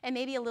and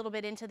maybe a little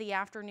bit into the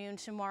afternoon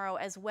tomorrow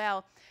as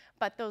well.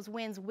 But those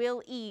winds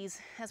will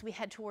ease as we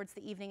head towards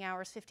the evening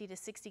hours, 50 to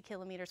 60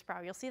 kilometers per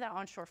hour. You'll see that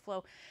onshore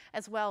flow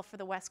as well for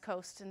the west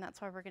coast, and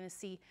that's why we're going to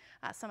see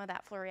some of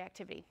that flurry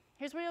activity.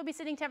 Here's where you'll be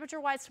sitting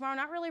temperature-wise tomorrow.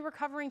 Not really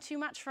recovering too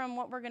much from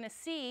what we're going to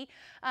see,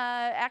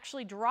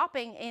 actually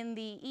dropping in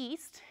the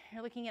east.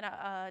 You're looking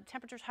at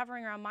temperatures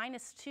hovering around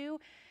 -2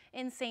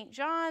 in St.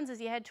 John's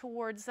as you head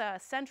towards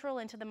central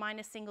into the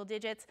minus single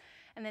digits.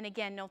 And then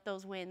again, note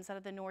those winds out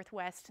of the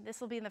northwest. This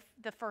will be in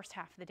the first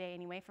half of the day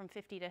anyway, from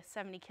 50 to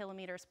 70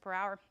 kilometers per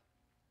hour.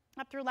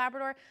 Up through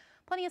Labrador,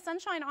 plenty of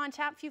sunshine on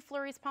tap. Few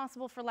flurries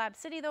possible for Lab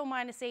City though,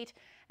 -8,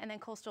 and then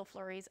coastal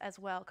flurries as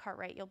well.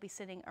 Cartwright, you'll be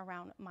sitting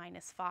around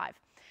 -5.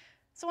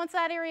 So once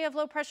that area of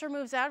low pressure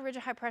moves out, ridge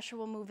of high pressure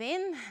will move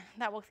in.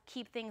 That will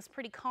keep things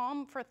pretty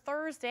calm for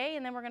Thursday,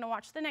 and then we're going to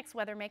watch the next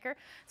weather maker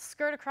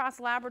skirt across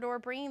Labrador,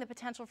 bringing the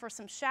potential for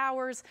some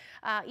showers,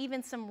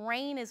 even some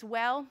rain as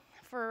well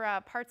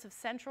for parts of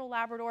central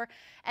Labrador.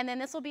 And then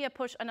this will be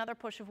another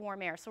push of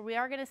warm air. So we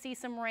are going to see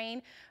some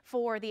rain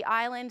for the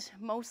island,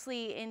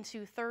 mostly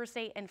into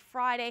Thursday and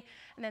Friday,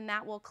 and then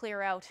that will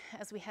clear out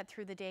as we head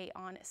through the day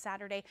on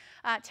Saturday.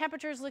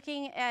 Temperatures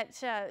looking at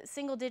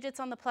single digits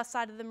on the plus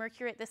side of the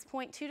mercury at this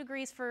point. 2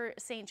 degrees for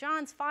St.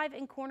 John's, 5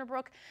 in Corner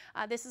Brook.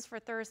 This is for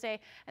Thursday,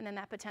 and then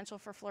that potential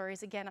for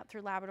flurries again up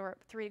through Labrador,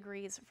 3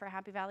 degrees for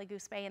Happy Valley,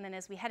 Goose Bay. And then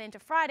as we head into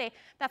Friday,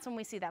 that's when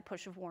we see that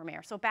push of warm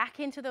air. So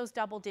back into those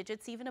double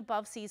digits, even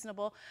above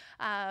seasonable.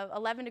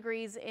 11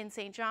 degrees in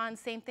St. John's,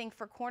 same thing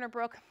for Corner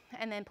Brook,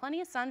 and then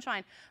plenty of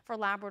sunshine for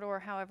Labrador.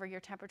 However,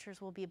 your temperatures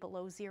will be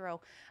below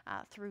 0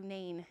 through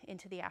Nain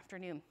into the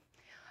afternoon.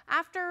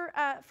 After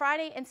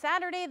Friday and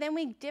Saturday, then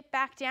we dip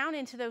back down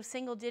into those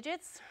single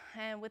digits,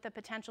 and with the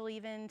potential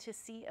even to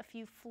see a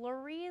few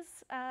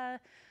flurries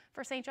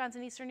for St. John's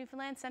and Eastern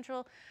Newfoundland.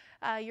 Central,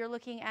 you're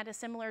looking at a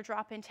similar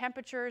drop in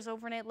temperatures.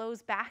 Overnight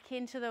lows back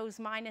into those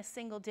minus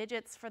single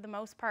digits for the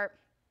most part.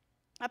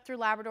 Up through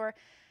Labrador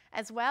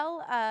as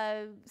well,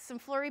 some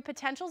flurry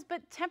potentials,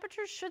 but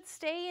temperatures should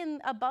stay in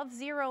above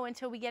 0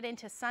 until we get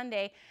into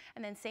Sunday,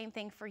 and then same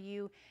thing for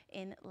you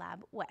in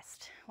Lab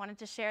West. Wanted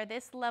to share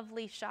this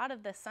lovely shot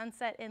of the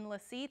sunset in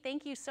Lassie.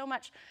 Thank you so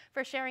much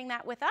for sharing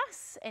that with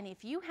us, and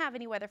if you have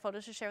any weather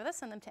photos to share with us,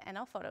 send them to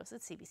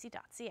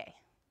nlphotos@cbc.ca.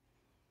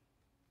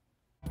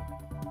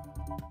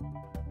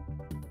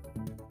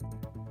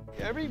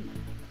 Every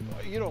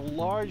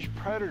large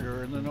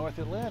predator in the North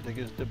Atlantic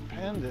is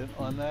dependent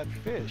on that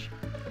fish.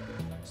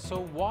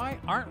 So why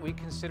aren't we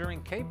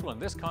considering capelin?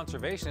 This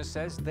conservationist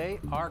says they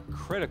are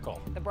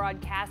critical. The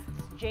broadcast's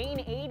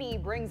Jane 80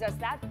 brings us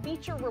that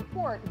feature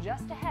report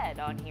just ahead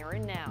on Here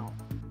and Now.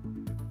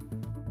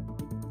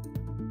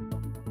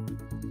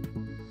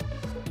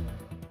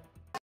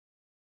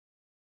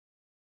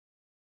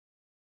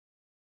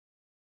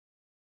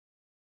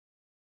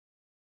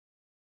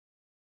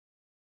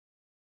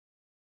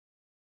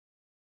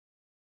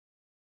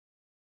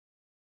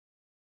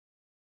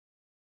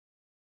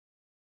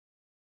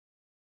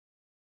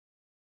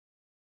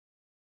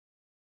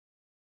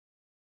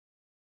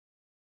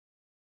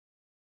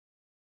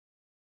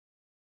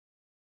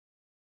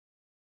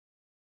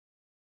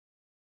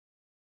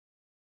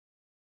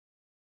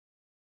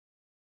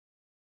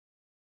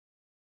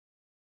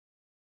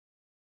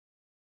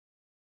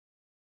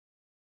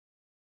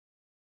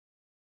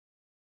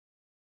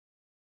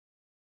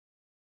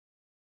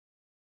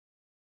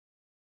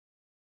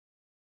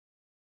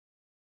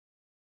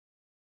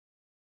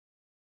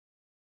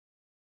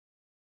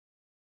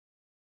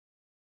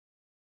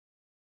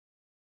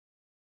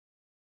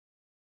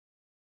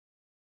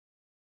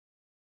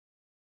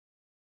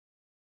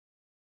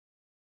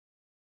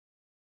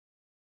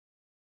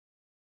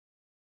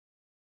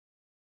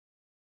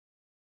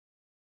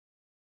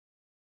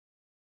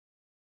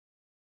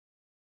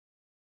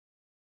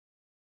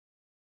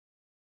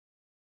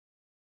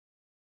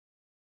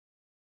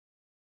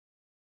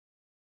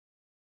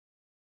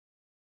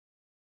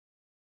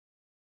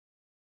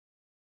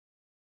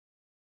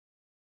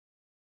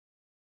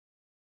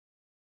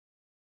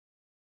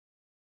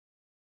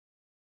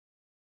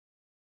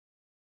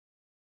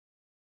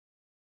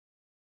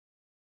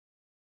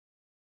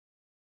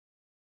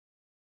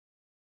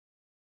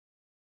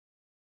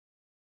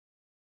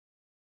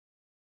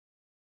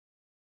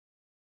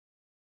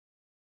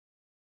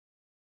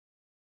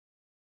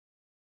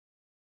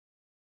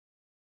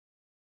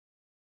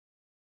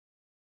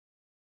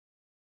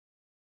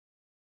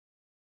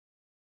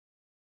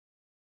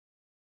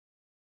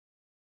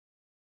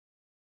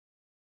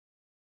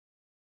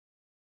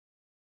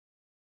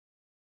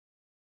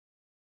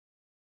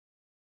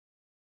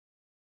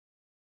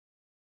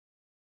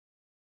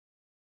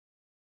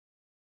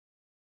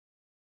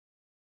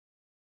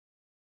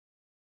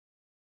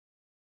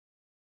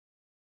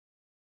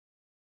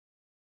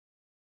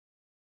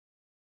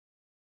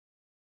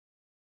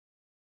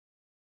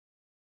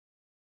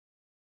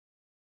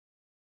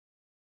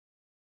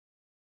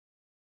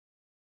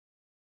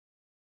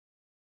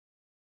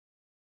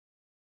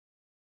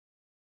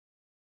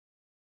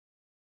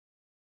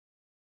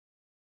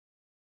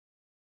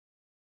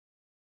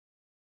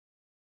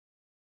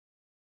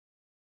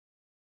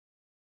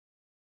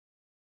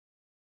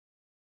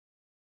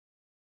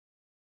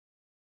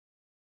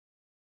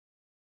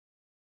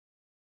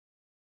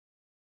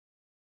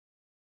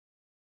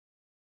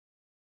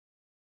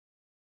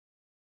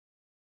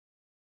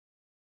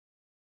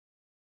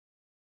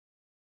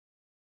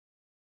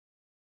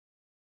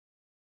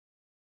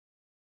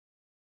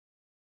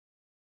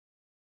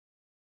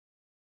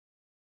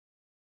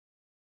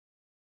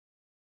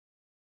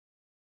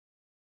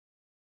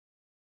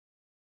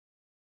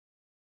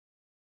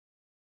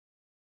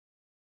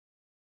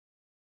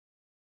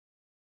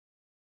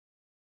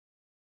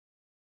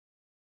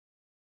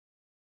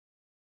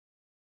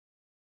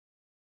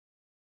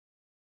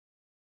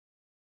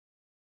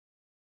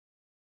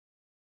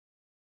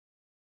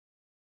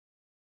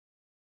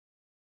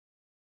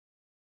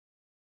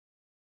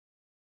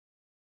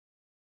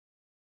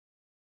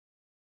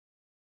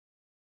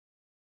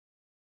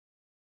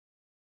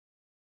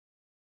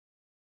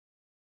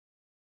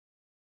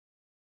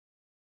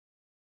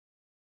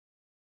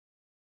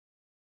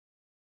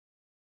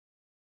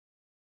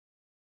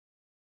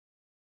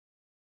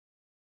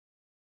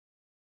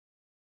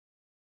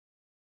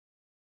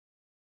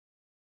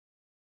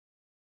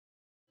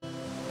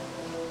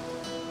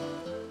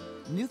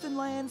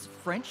 Newfoundland's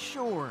French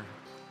Shore.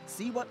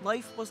 See what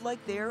life was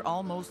like there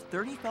almost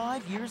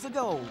 35 years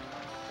ago.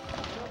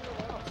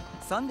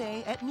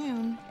 Sunday at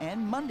noon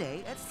and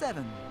Monday at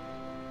 7.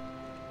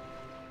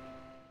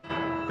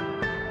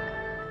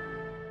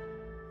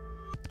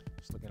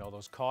 Just looking at all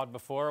those cod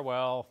before.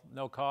 Well,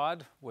 no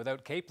cod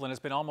without capelin. It's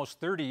been almost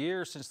 30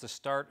 years since the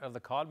start of the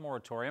cod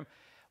moratorium.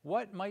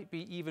 What might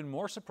be even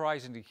more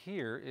surprising to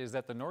hear is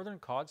that the northern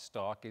cod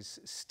stock is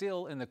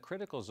still in the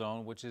critical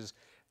zone, which is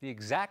the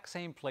exact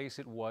same place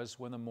it was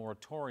when the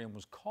moratorium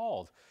was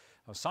called.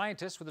 Now,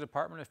 scientists with the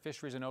Department of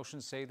Fisheries and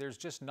Oceans say there's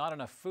just not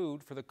enough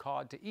food for the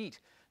cod to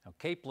eat. Now,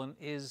 capelin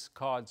is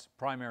cod's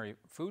primary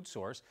food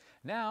source.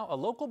 Now, a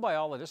local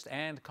biologist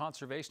and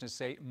conservationist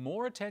say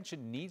more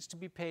attention needs to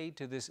be paid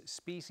to this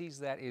species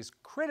that is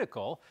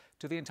critical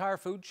to the entire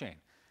food chain.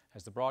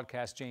 As the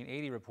broadcast Jane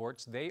 80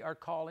 reports, they are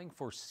calling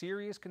for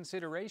serious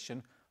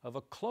consideration of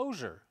a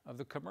closure of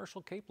the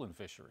commercial capelin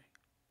fishery.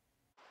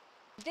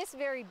 This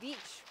very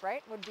beach,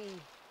 right, would be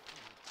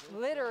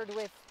littered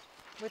with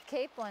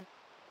capelin.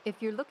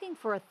 If you're looking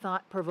for a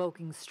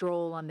thought-provoking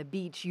stroll on the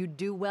beach, you'd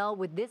do well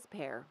with this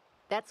pair.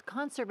 That's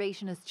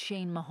conservationist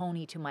Shane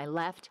Mahoney to my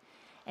left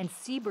and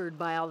seabird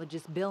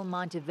biologist Bill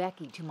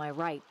Montevecchi to my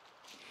right.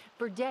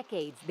 For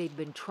decades, they've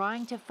been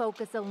trying to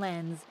focus a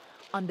lens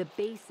on the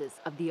basis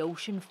of the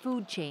ocean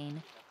food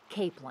chain,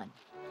 capelin.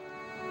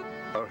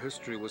 Our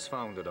history was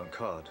founded on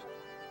cod,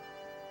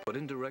 but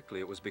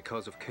indirectly it was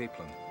because of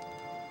capelin,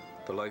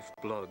 the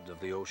lifeblood of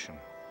the ocean,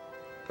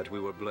 that we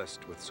were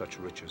blessed with such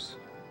riches.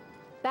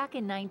 Back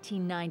in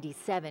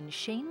 1997,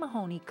 Shane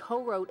Mahoney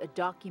co-wrote a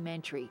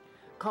documentary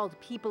called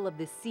People of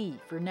the Sea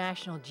for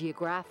National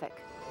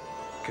Geographic.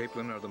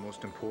 Capelin are the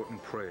most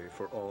important prey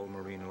for all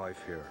marine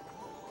life here,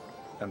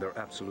 and they're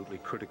absolutely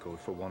critical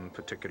for one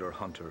particular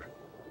hunter,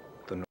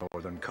 the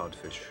northern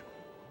codfish.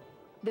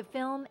 The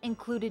film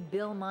included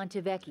Bill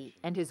Montevecchi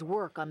and his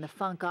work on the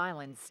Funk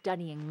Islands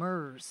studying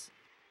murres.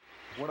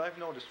 What I've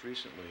noticed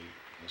recently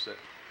is that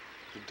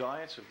the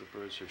diets of the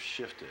birds have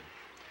shifted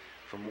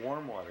from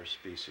warm water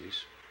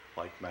species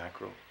like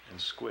mackerel and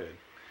squid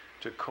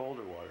to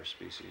colder water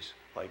species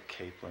like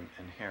capelin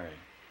and herring.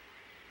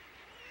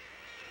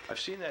 I've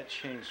seen that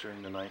change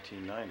during the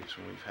 1990s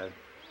when we've had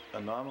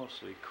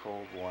anomalously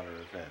cold water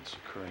events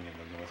occurring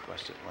in the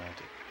Northwest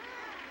Atlantic.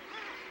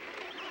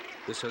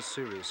 This has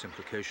serious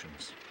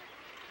implications.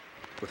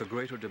 With a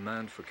greater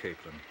demand for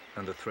capelin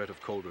and the threat of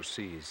colder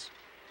seas,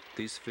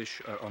 these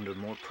fish are under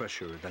more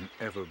pressure than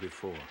ever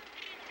before.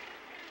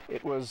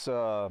 It was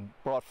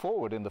brought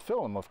forward in the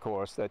film, of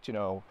course, that,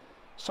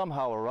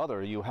 somehow or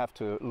other you have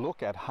to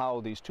look at how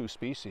these two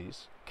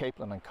species,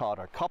 capelin and cod,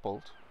 are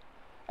coupled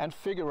and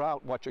figure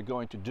out what you're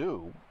going to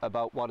do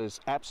about what is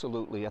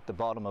absolutely at the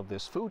bottom of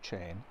this food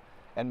chain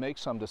and make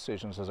some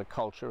decisions as a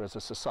culture, as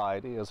a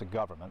society, as a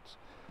government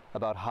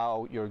about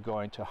how you're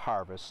going to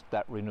harvest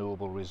that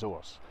renewable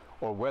resource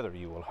or whether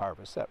you will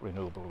harvest that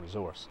renewable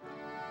resource.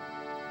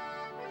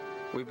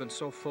 We've been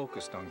so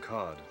focused on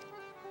cod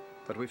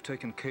that we've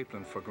taken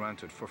capelin for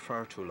granted for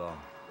far too long.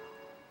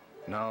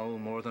 Now,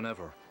 more than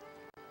ever,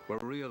 we're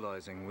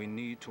realizing we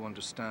need to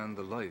understand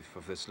the life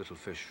of this little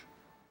fish.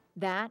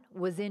 That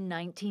was in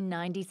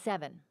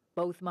 1997.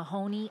 Both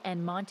Mahoney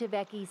and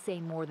Montevecchi say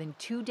more than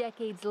 2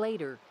 decades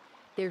later,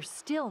 there's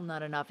still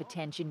not enough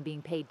attention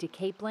being paid to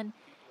capelin,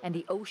 and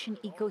the ocean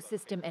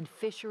ecosystem and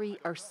fishery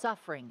are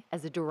suffering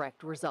as a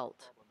direct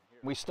result.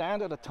 We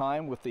stand at a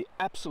time with the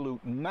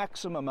absolute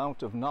maximum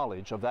amount of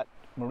knowledge of that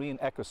marine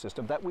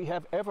ecosystem that we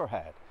have ever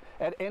had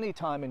at any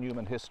time in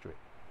human history.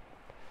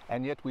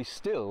 And yet we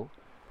still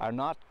are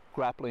not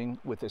grappling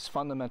with this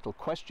fundamental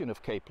question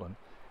of capelin,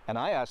 and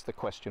I ask the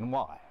question,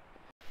 why?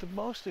 The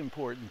most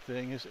important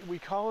thing is we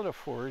call it a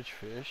forage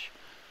fish,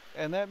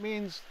 and that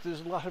means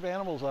there's a lot of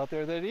animals out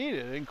there that eat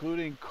it,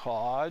 including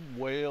cod,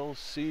 whales,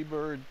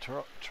 seabird,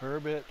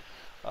 turbot,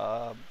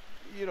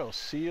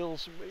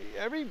 seals.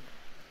 Every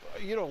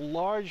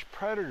large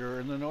predator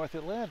in the North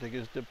Atlantic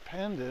is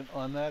dependent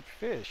on that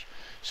fish.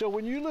 So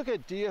when you look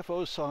at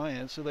DFO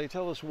science and they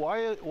tell us why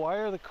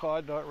are the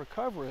cod not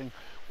recovering,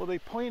 well, they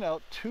point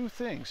out 2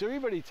 things.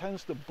 Everybody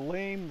tends to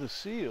blame the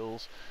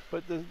seals,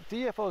 but the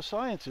DFO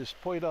scientists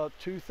point out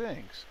 2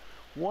 things,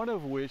 one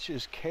of which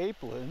is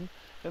capelin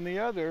and the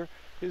other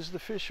is the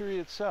fishery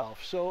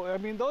itself. So, I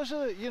mean, those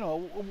are,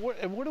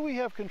 what do we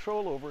have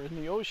control over in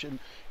the ocean?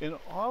 In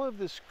all of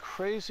this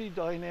crazy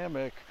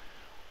dynamic,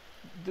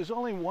 there's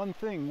only one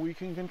thing we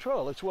can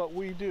control. It's what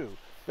we do.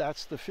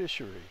 That's the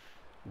fishery.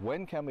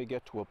 When can we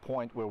get to a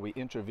point where we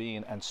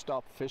intervene and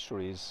stop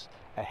fisheries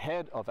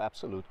ahead of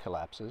absolute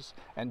collapses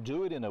and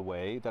do it in a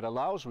way that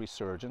allows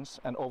resurgence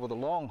and over the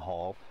long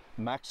haul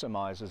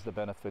maximizes the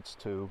benefits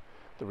to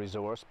the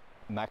resource,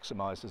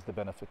 maximizes the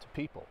benefit to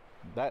people?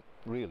 That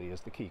really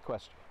is the key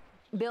question.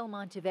 Bill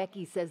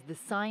Montevecchi says the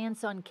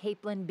science on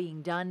capelin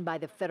being done by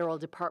the Federal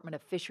Department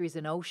of Fisheries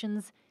and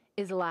Oceans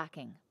is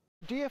lacking.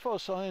 DFO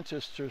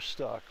scientists are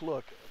stuck.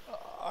 Look,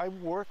 I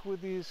work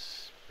with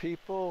these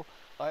people.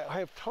 I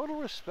have total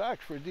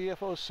respect for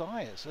DFO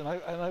science, and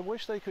I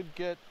wish they could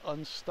get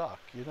unstuck,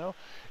 you know.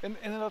 And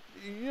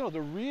you know,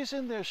 the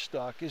reason they're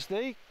stuck is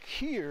they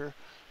here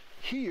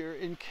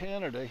in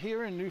Canada,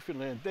 here in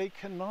Newfoundland, they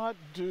cannot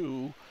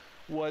do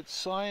what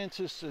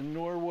scientists in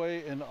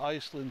Norway and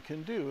Iceland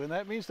can do. And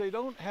that means they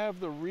don't have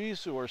the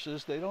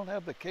resources, they don't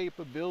have the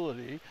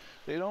capability,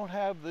 they don't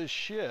have the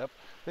ship,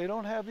 they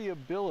don't have the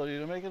ability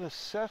to make an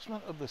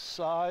assessment of the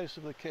size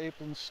of the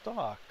capelin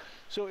stock.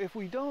 So if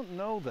we don't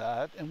know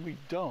that, and we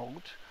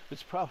don't,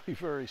 it's probably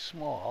very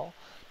small,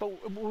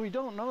 but we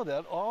don't know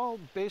that, all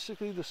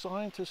basically the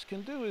scientists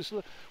can do is,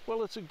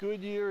 well, it's a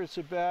good year, it's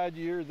a bad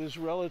year, there's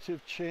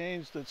relative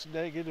change that's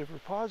negative or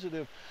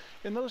positive,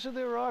 and those are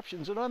their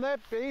options. And on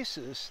that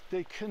basis,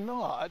 they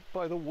cannot,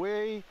 by the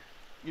way,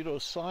 you know,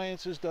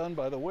 science is done,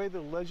 by the way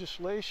the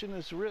legislation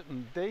is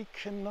written, they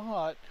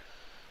cannot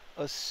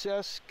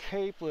assess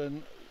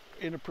capelin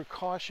in a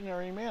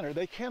precautionary manner.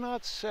 They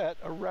cannot set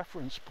a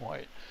reference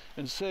point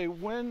and say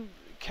when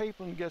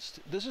capelin gets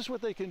to, this is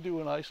what they can do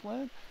in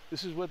Iceland,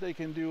 this is what they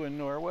can do in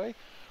Norway.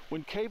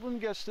 When capelin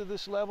gets to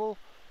this level,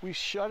 we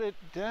shut it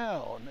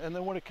down, and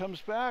then when it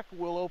comes back,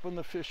 we'll open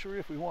the fishery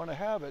if we want to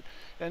have it.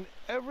 And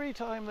every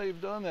time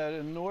they've done that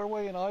in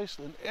Norway and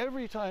Iceland,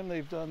 every time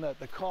they've done that,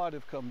 the cod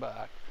have come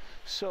back.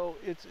 So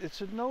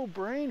it's a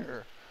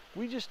no-brainer.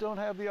 We just don't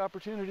have the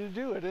opportunity to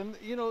do it. And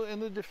you know,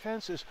 and the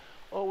defense is,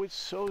 oh, it's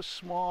so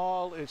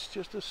small, it's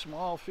just a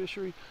small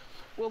fishery.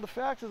 Well, the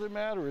fact of the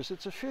matter is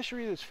it's a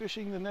fishery that's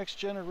fishing the next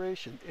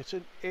generation. It's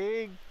an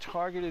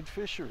egg-targeted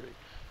fishery.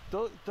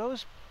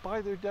 Those,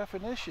 by their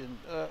definition,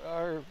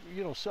 are,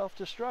 you know,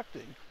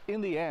 self-destructing. In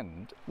the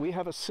end, we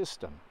have a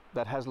system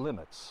that has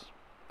limits.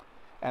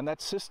 And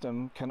that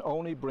system can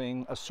only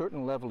bring a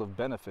certain level of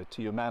benefit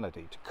to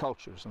humanity, to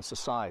cultures and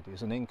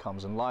societies and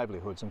incomes and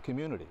livelihoods and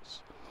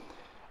communities.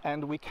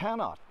 And we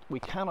cannot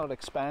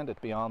expand it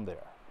beyond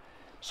there.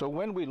 So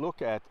when we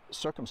look at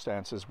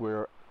circumstances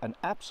where an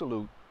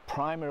absolute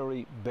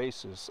primary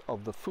basis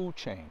of the food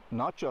chain,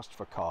 not just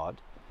for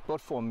cod, but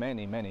for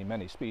many, many,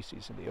 many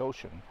species in the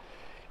ocean,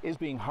 is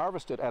being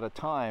harvested at a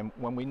time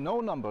when we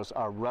know numbers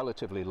are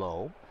relatively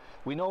low.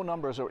 We know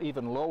numbers are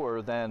even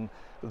lower than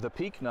the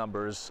peak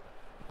numbers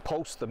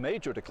post the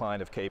major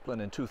decline of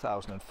capelin in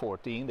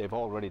 2014. They've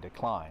already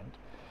declined.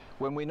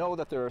 When we know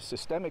that there are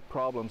systemic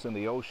problems in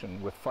the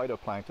ocean with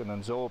phytoplankton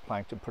and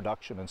zooplankton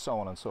production and so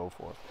on and so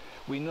forth.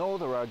 We know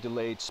there are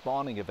delayed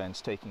spawning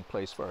events taking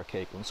place for our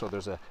capelin, so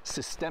there's a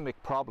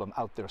systemic problem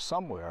out there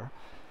somewhere.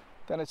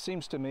 Then it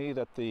seems to me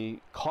that the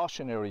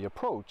cautionary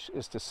approach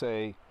is to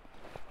say,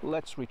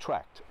 let's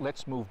retract.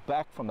 Let's move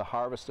back from the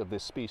harvest of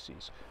this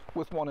species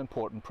with one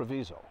important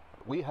proviso.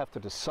 We have to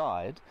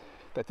decide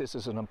that this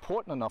is an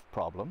important enough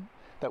problem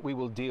that we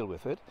will deal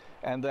with it,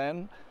 and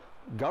then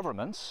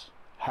governments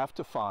have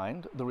to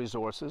find the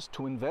resources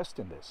to invest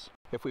in this.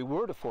 If we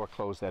were to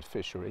foreclose that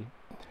fishery,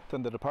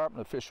 then the Department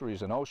of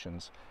Fisheries and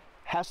Oceans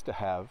has to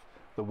have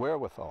the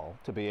wherewithal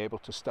to be able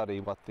to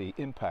study what the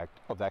impact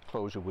of that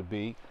closure would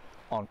be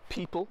on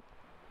people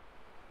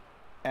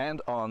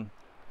and on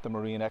the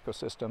marine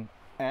ecosystem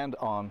and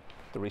on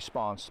the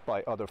response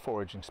by other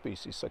foraging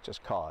species such as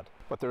cod.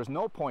 But there's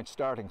no point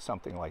starting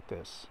something like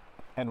this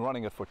and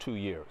running it for 2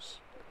 years.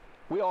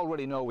 We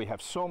already know we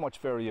have so much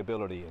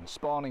variability in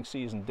spawning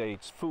season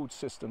dates, food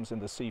systems in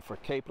the sea for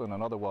capelin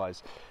and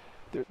otherwise.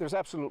 There's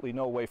absolutely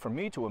no way for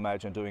me to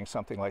imagine doing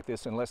something like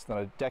this in less than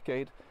a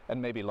decade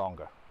and maybe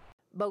longer.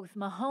 Both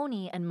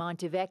Mahoney and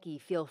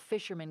Montevecchi feel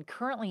fishermen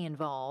currently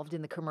involved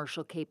in the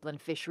commercial capelin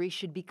fishery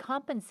should be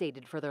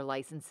compensated for their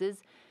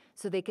licenses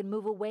so they can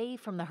move away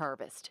from the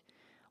harvest.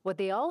 What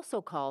they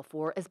also call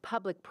for is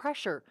public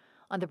pressure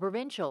on the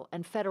provincial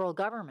and federal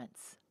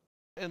governments.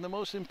 And the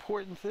most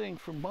important thing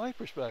from my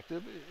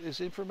perspective is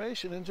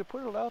information, and to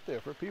put it out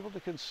there for people to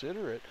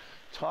consider it,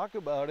 talk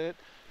about it,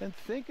 and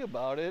think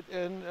about it,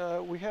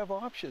 and we have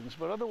options.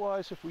 But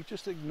otherwise, if we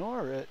just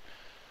ignore it,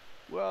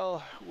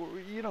 well,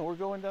 we're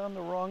going down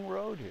the wrong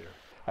road here.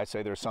 I'd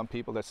say there are some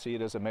people that see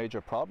it as a major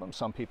problem.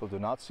 Some people do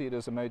not see it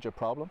as a major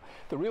problem.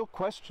 The real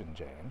question,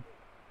 Jane,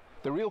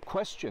 the real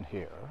question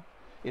here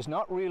is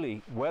not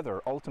really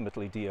whether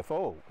ultimately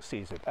DFO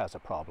sees it as a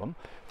problem.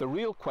 The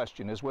real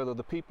question is whether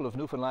the people of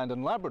Newfoundland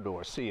and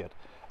Labrador see it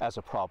as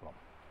a problem.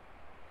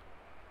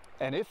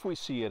 And if we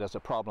see it as a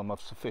problem of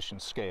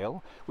sufficient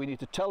scale, we need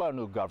to tell our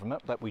new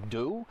government that we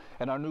do,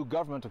 and our new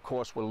government, of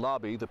course, will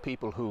lobby the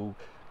people who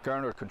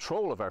garnered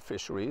control of our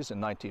fisheries in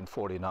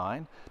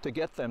 1949 to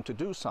get them to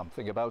do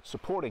something about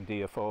supporting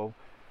DFO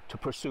to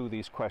pursue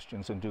these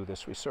questions and do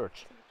this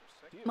research.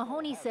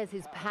 Mahoney says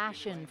his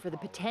passion for the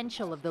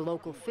potential of the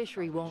local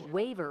fishery won't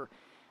waver,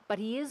 but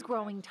he is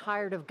growing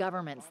tired of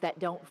governments that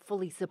don't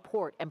fully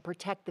support and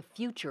protect the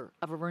future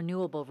of a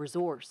renewable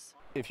resource.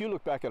 If you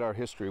look back at our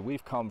history,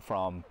 we've come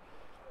from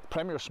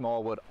Premier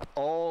Smallwood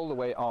all the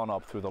way on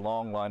up through the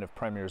long line of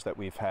premiers that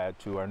we've had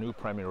to our new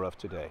premier of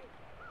today.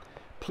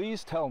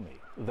 Please tell me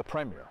the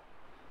premier,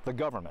 the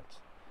government,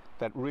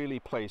 that really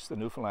placed the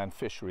Newfoundland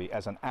fishery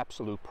as an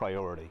absolute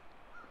priority.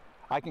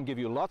 I can give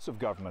you lots of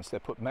governments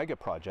that put mega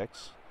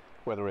projects,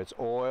 whether it's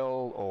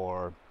oil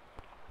or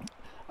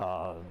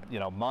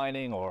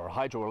mining or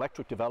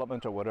hydroelectric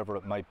development or whatever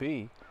it might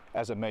be,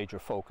 as a major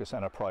focus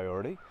and a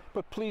priority.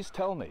 But please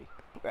tell me,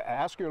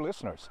 ask your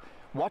listeners,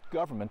 what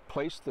government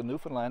placed the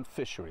Newfoundland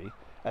fishery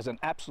as an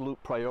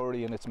absolute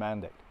priority in its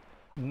mandate?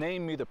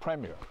 Name me the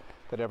premier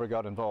that ever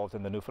got involved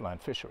in the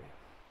Newfoundland fishery.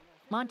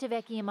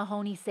 Montevecchi and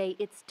Mahoney say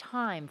it's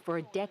time for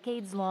a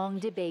decades-long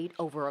debate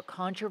over a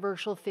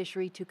controversial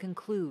fishery to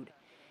conclude.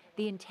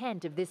 The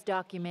intent of this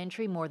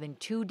documentary more than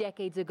 2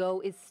 decades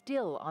ago is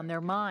still on their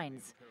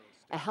minds: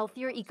 a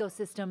healthier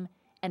ecosystem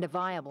and a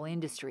viable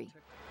industry.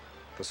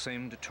 The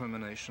same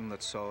determination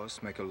that saw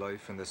us make a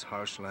life in this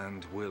harsh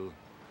land will,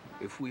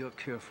 if we are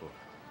careful,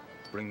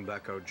 bring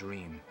back our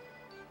dream,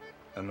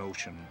 an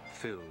ocean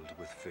filled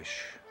with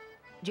fish.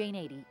 Jane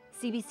 80,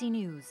 CBC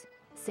News,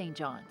 St.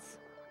 John's.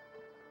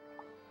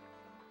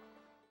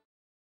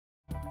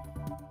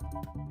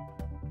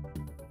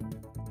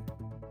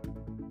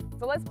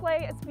 So let's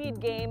play a speed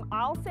game.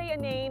 I'll say a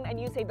name and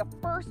you say the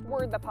first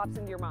word that pops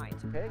into your mind.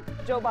 Okay.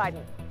 Joe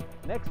Biden.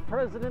 Next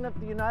president of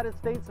the United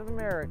States of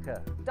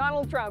America.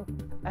 Donald Trump.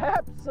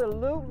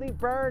 Absolutely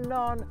bar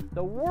none,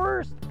 the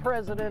worst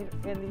president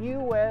in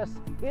U.S.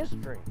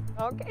 history.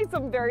 Okay,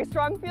 some very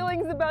strong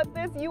feelings about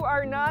this. You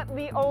are not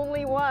the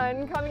only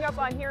one. Coming up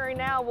on Here and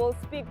Now, we'll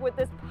speak with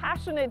this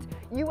passionate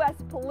U.S.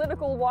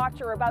 political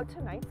watcher about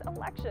tonight's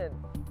election.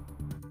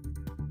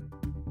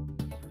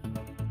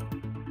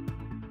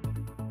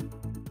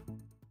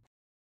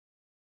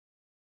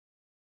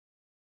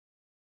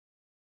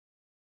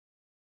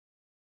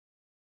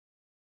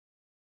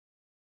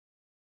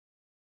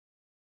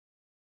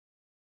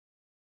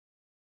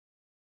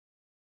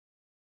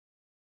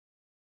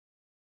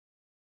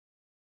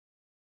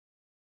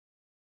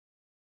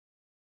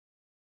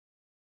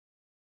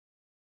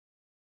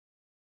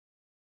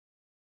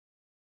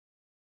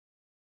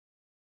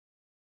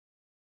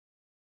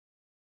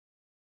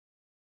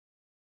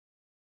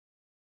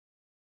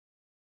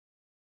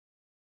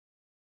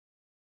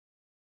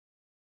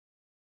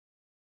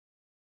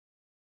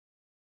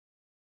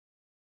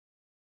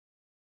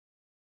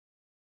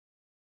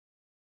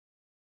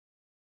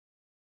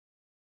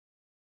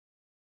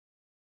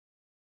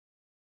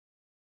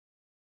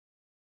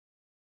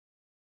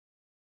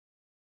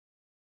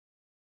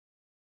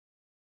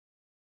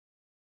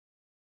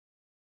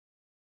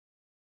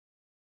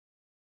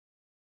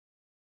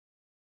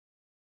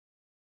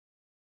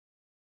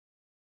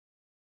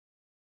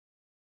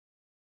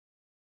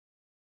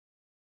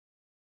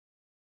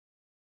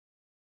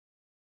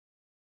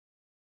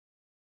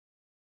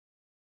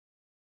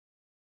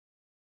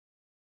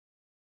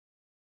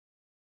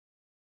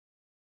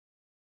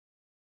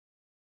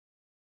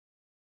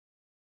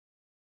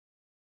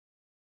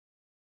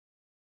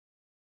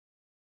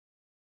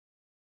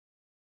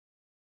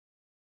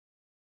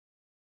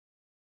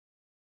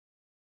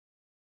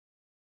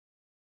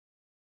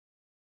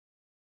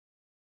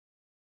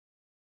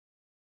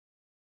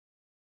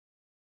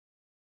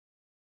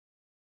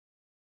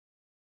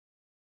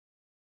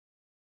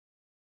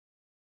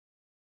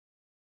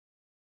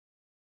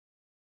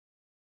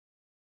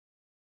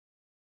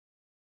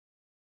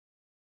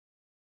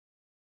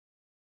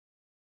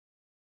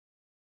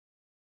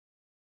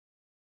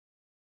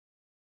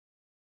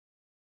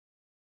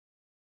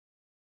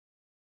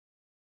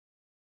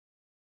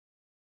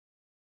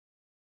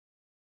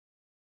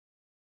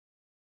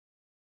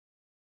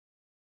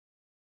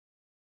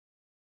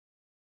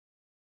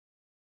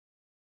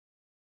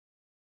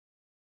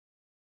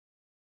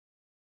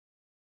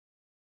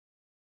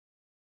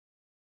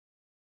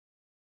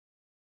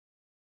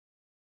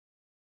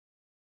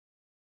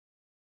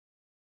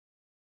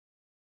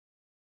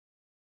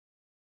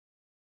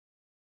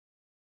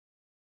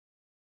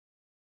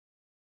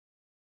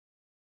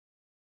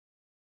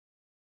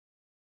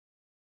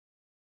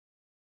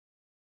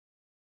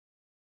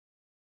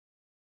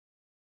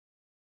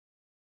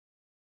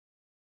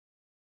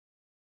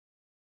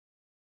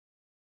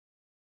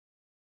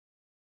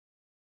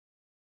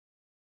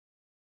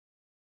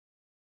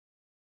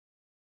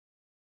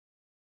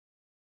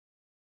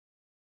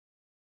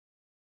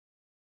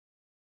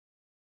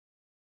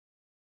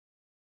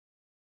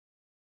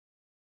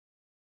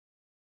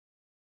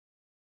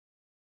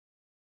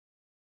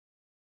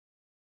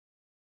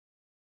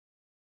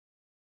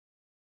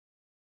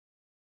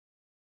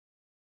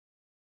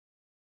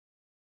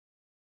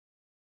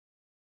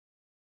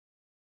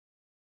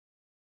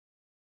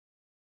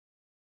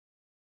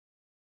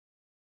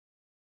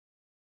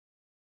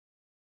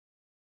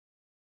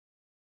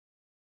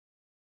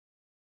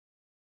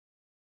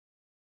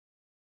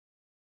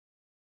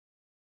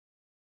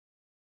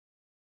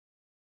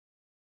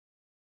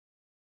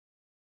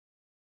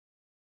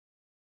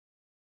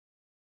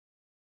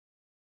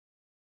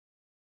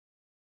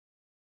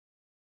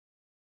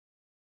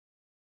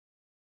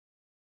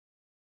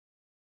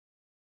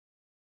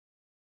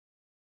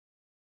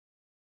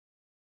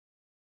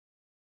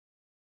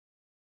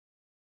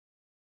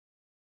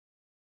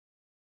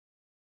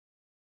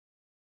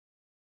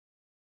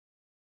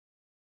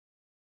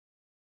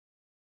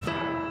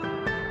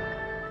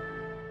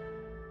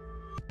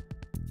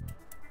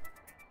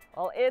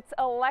 Well, it's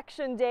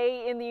election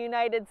day in the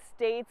United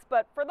States,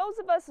 but for those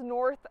of us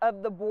north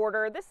of the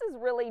border, this is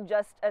really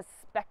just a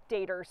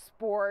spectator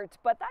sport.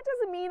 But that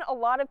doesn't mean a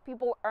lot of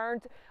people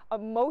aren't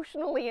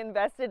emotionally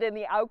invested in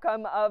the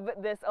outcome of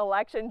this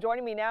election.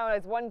 Joining me now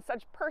is one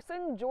such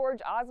person, George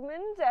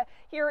Osmond,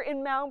 here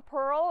in Mount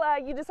Pearl.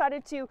 You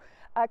decided to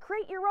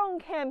create your own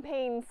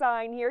campaign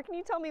sign here. Can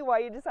you tell me why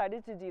you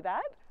decided to do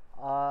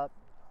that?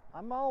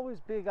 I'm always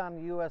big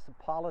on U.S.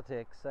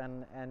 politics,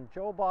 and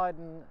Joe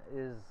Biden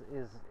is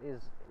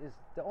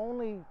the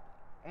only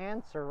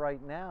answer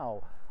right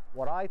now.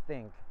 What I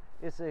think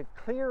is a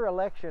clear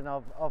election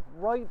of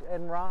right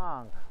and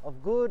wrong,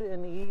 of good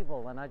and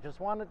evil, and I just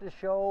wanted to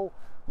show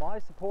my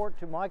support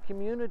to my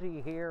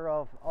community here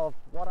of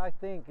what I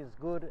think is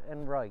good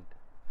and right.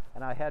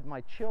 And I had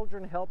my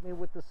children help me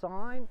with the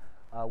sign.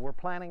 We're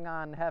planning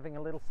on having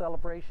a little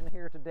celebration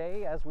here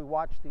today as we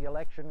watch the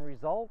election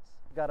results.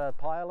 Got a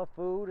pile of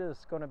food.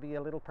 It's going to be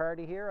a little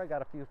party here. I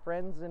got a few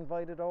friends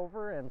invited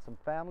over and some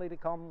family to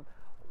come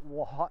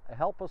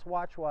help us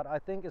watch what I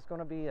think is going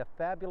to be a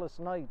fabulous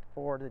night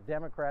for the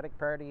Democratic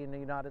Party in the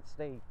United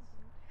States.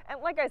 And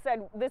like I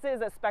said, this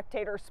is a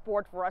spectator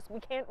sport for us. We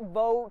can't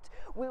vote.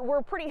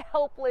 We're pretty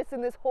helpless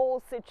in this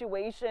whole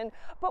situation.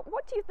 But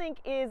what do you think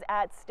is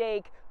at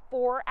stake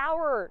for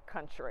our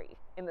country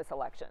in this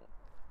election?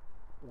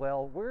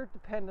 Well, we're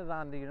dependent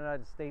on the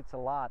United States a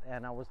lot,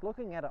 and I was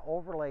looking at an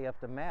overlay of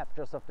the map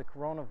just of the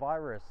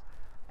coronavirus,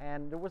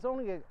 and there was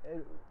only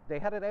they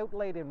had it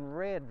outlaid in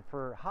red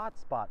for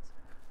hotspots.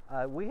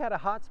 We had a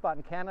hotspot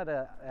in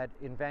Canada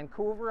in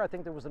Vancouver. I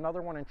think there was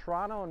another one in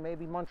Toronto and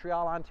maybe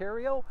Montreal,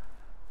 Ontario,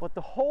 but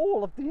the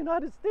whole of the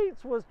United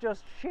States was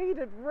just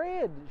shaded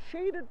red.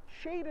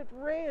 Shaded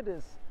red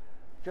is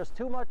just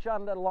too much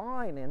on the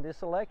line in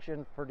this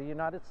election for the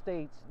United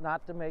States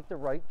not to make the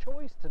right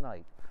choice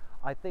tonight.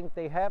 I think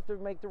they have to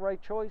make the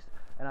right choice,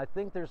 and I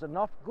think there's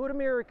enough good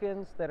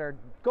Americans that are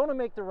going to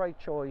make the right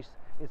choice.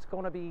 It's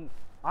going to be,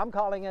 I'm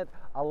calling it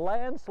a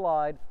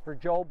landslide for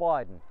Joe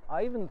Biden.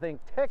 I even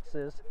think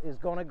Texas is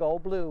going to go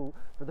blue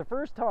for the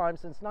first time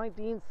since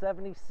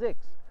 1976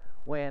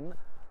 when,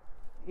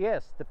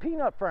 yes, the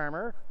peanut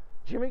farmer,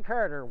 Jimmy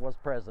Carter, was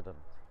president.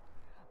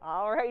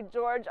 All right,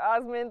 George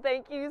Osmond,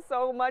 thank you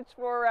so much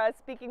for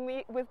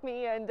speaking with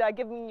me and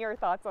giving me your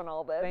thoughts on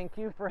all this. Thank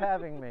you for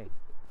having me.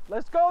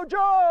 Let's go,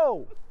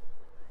 Joe!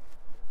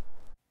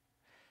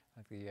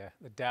 Like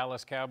the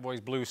Dallas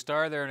Cowboys blue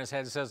star there in his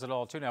head says it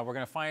all too. Now we're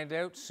going to find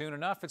out soon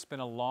enough. It's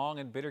been a long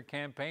and bitter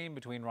campaign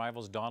between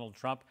rivals Donald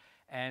Trump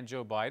and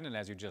Joe Biden, and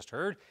as you just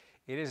heard,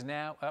 it is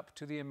now up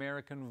to the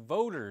American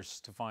voters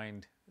to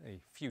find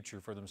a future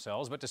for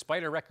themselves. But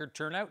despite a record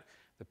turnout,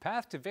 the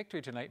path to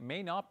victory tonight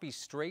may not be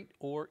straight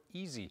or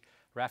easy.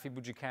 Rafi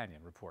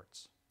Boudjikanian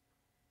reports.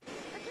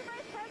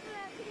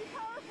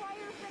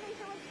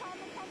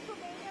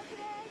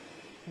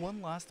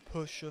 One last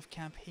push of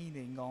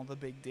campaigning on the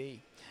big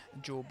day.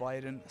 Joe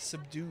Biden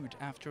subdued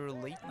after a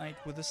late night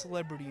with a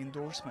celebrity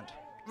endorsement.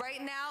 Right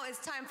now it's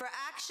time for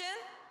action.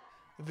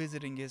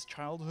 Visiting his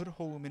childhood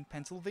home in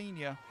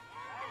Pennsylvania,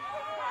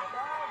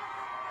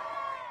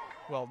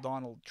 while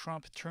Donald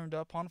Trump turned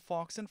up on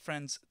Fox and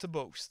Friends to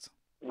boast.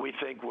 We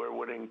think we're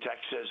winning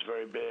Texas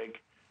very big.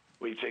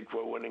 We think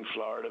we're winning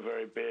Florida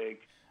very big.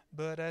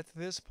 But at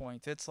this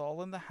point, it's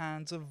all in the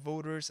hands of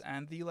voters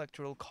and the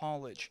Electoral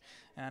College,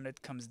 and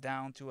it comes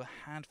down to a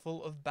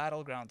handful of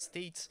battleground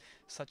states,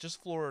 such as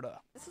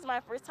Florida. This is my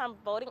first time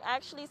voting,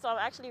 actually, so I'm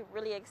actually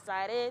really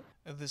excited.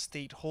 The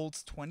state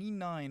holds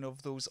 29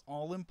 of those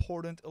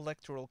all-important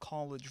Electoral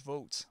College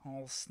votes,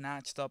 all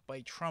snatched up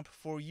by Trump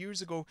 4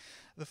 years ago,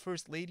 the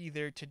First Lady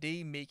there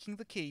today making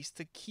the case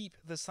to keep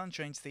the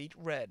Sunshine State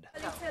red.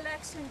 It's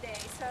election day,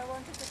 so I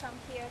wanted to come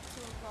here to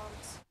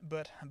vote.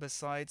 But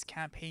besides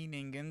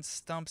campaigning and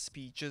stump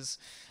speeches,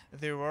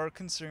 there are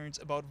concerns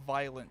about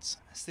violence,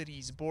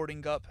 cities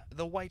boarding up,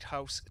 the White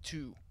House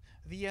too.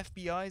 The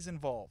FBI is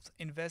involved,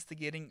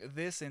 investigating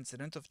this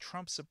incident of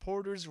Trump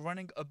supporters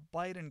running a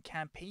Biden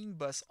campaign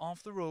bus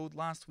off the road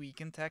last week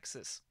in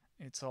Texas.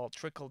 It's all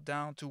trickled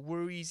down to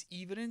worries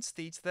even in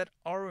states that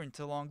aren't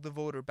along the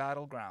voter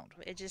battleground.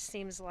 It just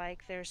seems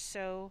like there's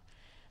so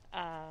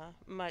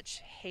much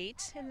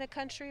hate in the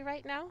country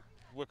right now.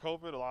 With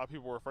COVID, a lot of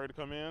people were afraid to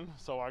come in,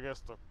 so I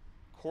guess the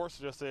courts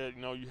just said,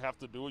 you know, you have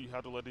to do it, you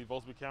have to let these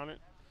votes be counted.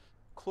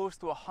 Close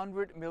to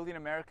 100 million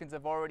Americans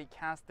have already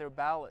cast their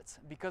ballots.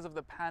 Because of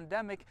the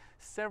pandemic,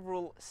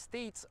 several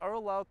states are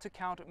allowed to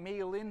count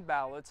mail-in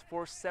ballots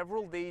for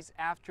several days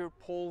after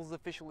polls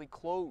officially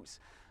close.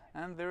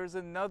 And there's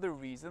another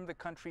reason the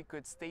country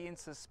could stay in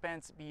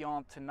suspense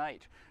beyond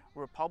tonight.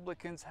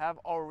 Republicans have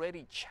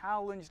already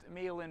challenged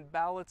mail-in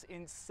ballots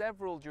in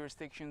several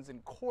jurisdictions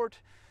in court,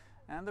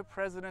 and the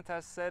president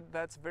has said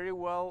that's very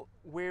well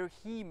where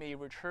he may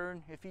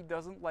return if he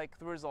doesn't like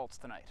the results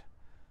tonight.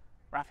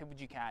 Rafi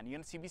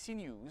Boudjikanian, CBC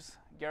News,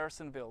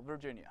 Garrisonville,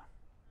 Virginia.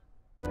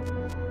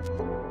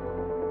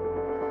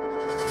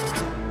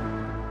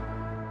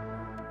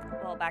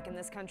 Well, Well, back in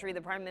this country, the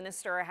Prime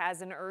Minister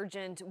has an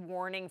urgent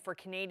warning for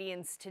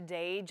Canadians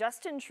today.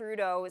 Justin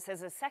Trudeau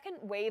says a second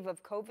wave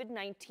of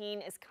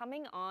COVID-19 is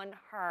coming on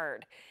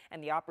hard,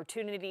 and the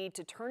opportunity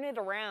to turn it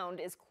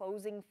around is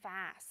closing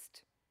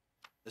fast.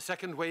 The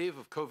second wave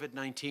of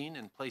COVID-19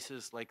 in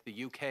places like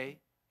the UK,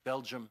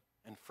 Belgium,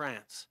 and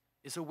France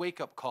is a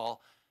wake-up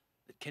call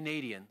that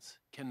Canadians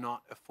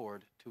cannot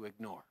afford to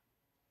ignore.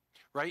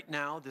 Right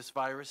now, this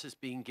virus is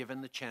being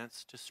given the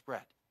chance to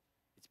spread.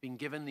 It's being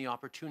given the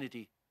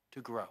opportunity to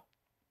grow.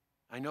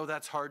 I know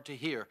that's hard to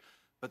hear,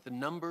 but the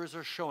numbers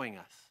are showing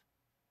us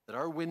that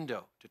our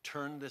window to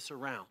turn this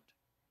around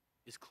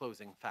is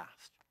closing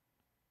fast.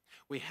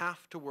 We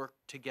have to work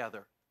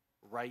together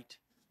right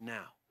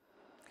now.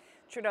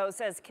 Trudeau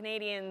says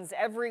Canadians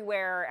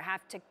everywhere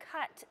have to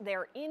cut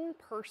their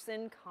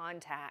in-person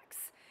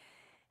contacts.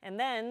 And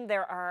then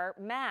there are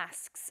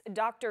masks.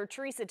 Dr.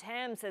 Teresa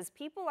Tam says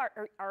people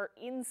are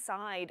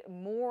inside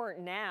more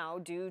now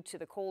due to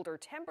the colder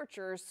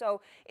temperatures,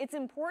 so it's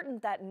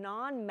important that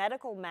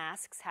non-medical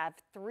masks have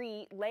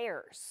 3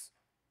 layers.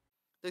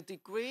 The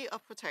degree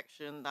of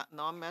protection that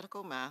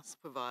non-medical masks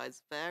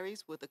provides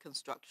varies with the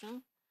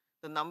construction,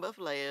 the number of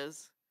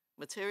layers,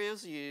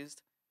 materials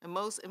used, and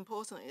most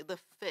importantly, the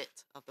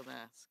fit of the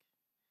mask.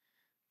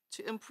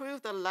 To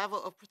improve the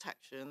level of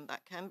protection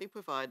that can be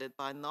provided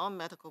by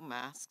non-medical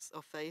masks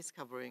or face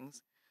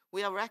coverings,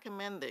 we are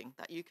recommending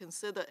that you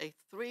consider a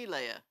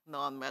 3-layer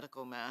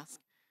non-medical mask,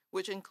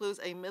 which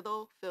includes a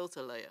middle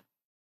filter layer.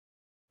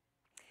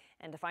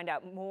 And to find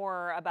out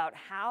more about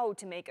how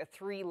to make a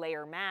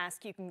 3-layer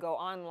mask, you can go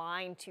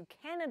online to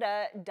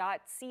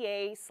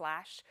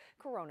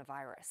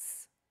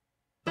canada.ca/coronavirus.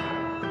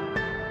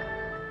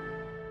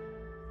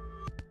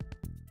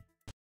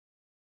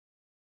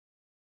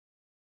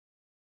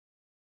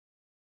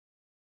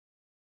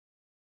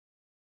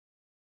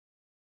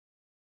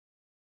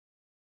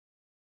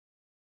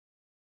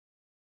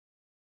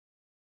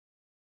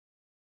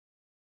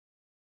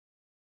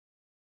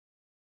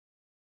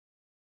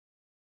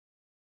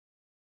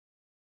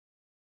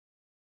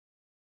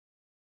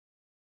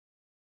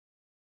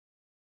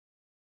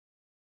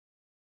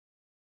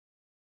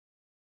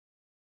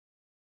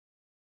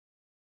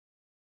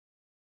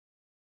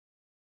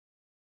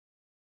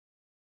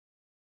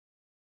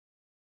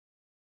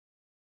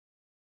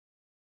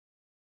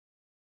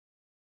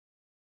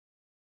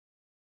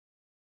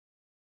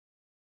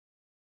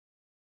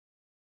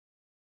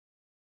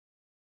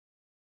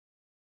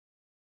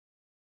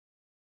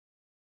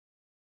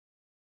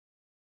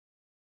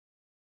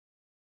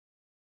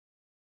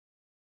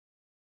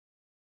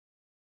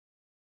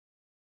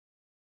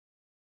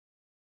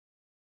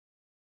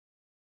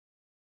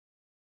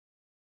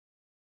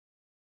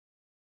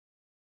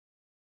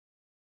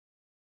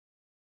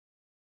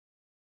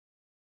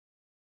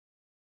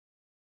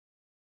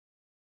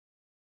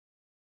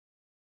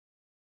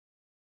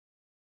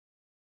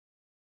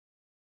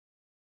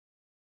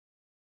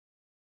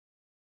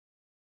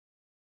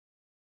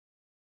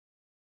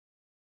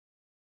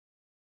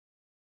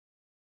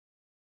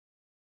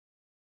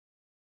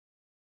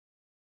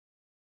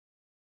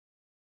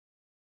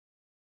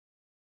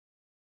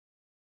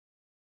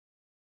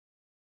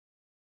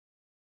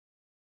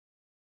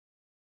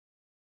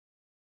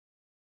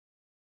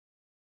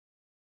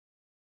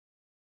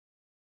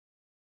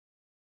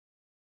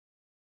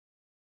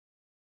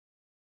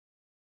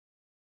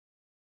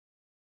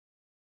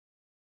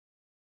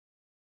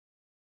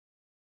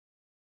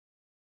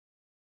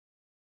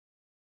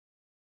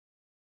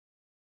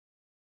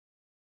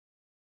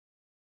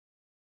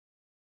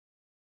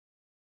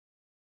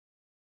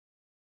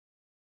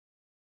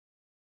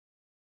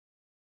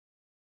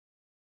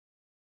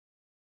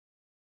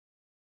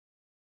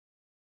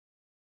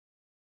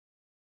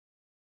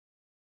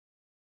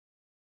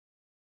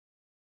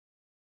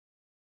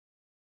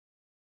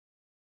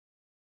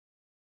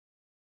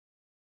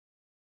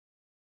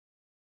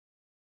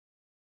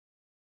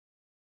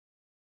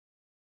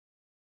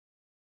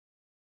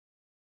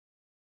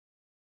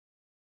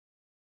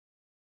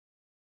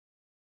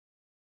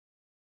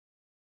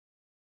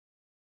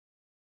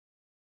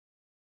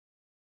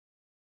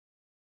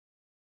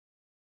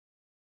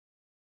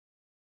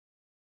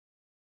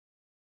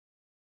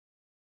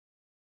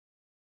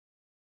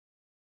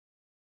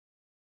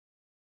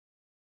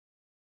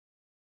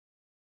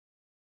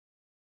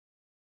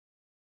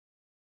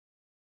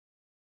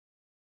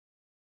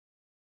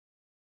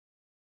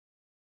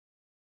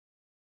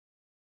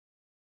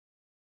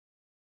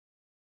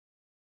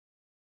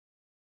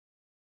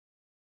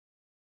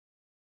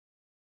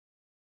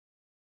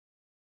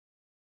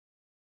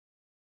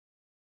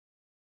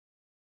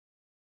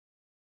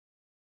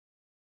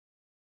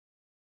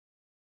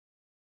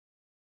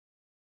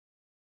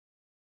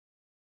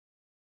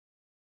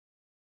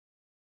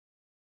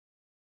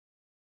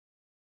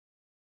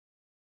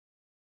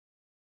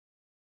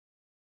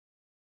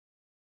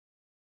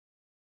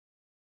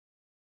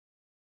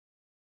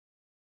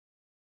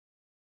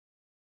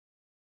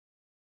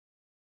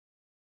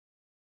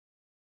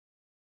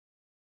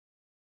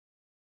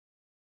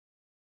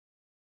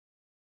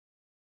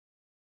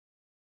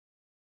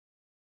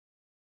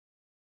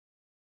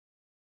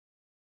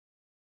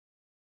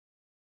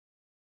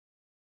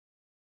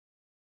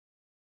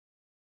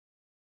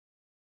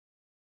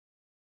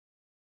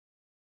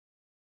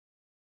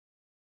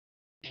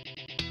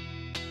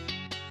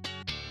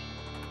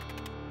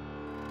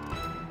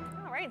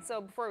 right,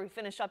 so before we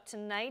finish up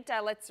tonight,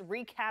 let's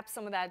recap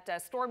some of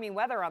that stormy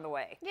weather on the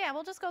way. Yeah,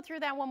 we'll just go through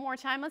that one more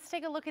time. Let's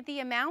take a look at the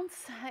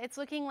amounts. It's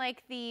looking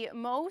like the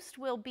most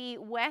will be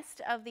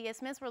west of the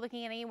isthmus. We're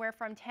looking at anywhere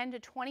from 10 to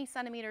 20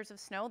 centimeters of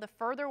snow. The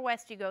further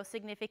west you go,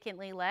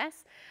 significantly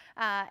less.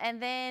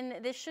 And then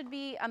this should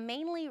be a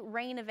mainly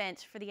rain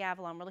event for the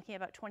Avalon. We're looking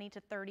at about 20 to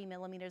 30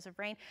 millimeters of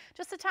rain.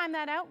 Just to time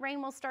that out,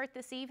 rain will start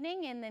this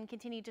evening and then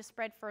continue to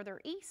spread further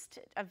east,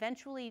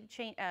 eventually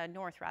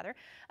north rather,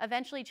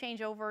 eventually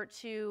change over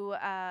to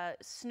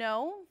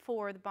snow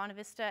for the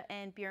Bonavista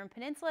and Burin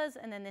Peninsulas,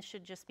 and then this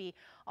should just be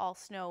all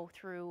snow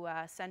through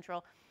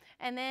central.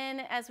 And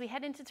then as we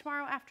head into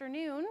tomorrow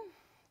afternoon,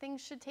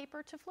 things should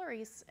taper to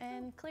flurries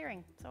and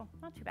clearing, so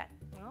not too bad.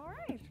 All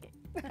right.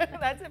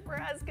 That's it for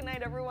us. Good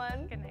night,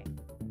 everyone. Good night.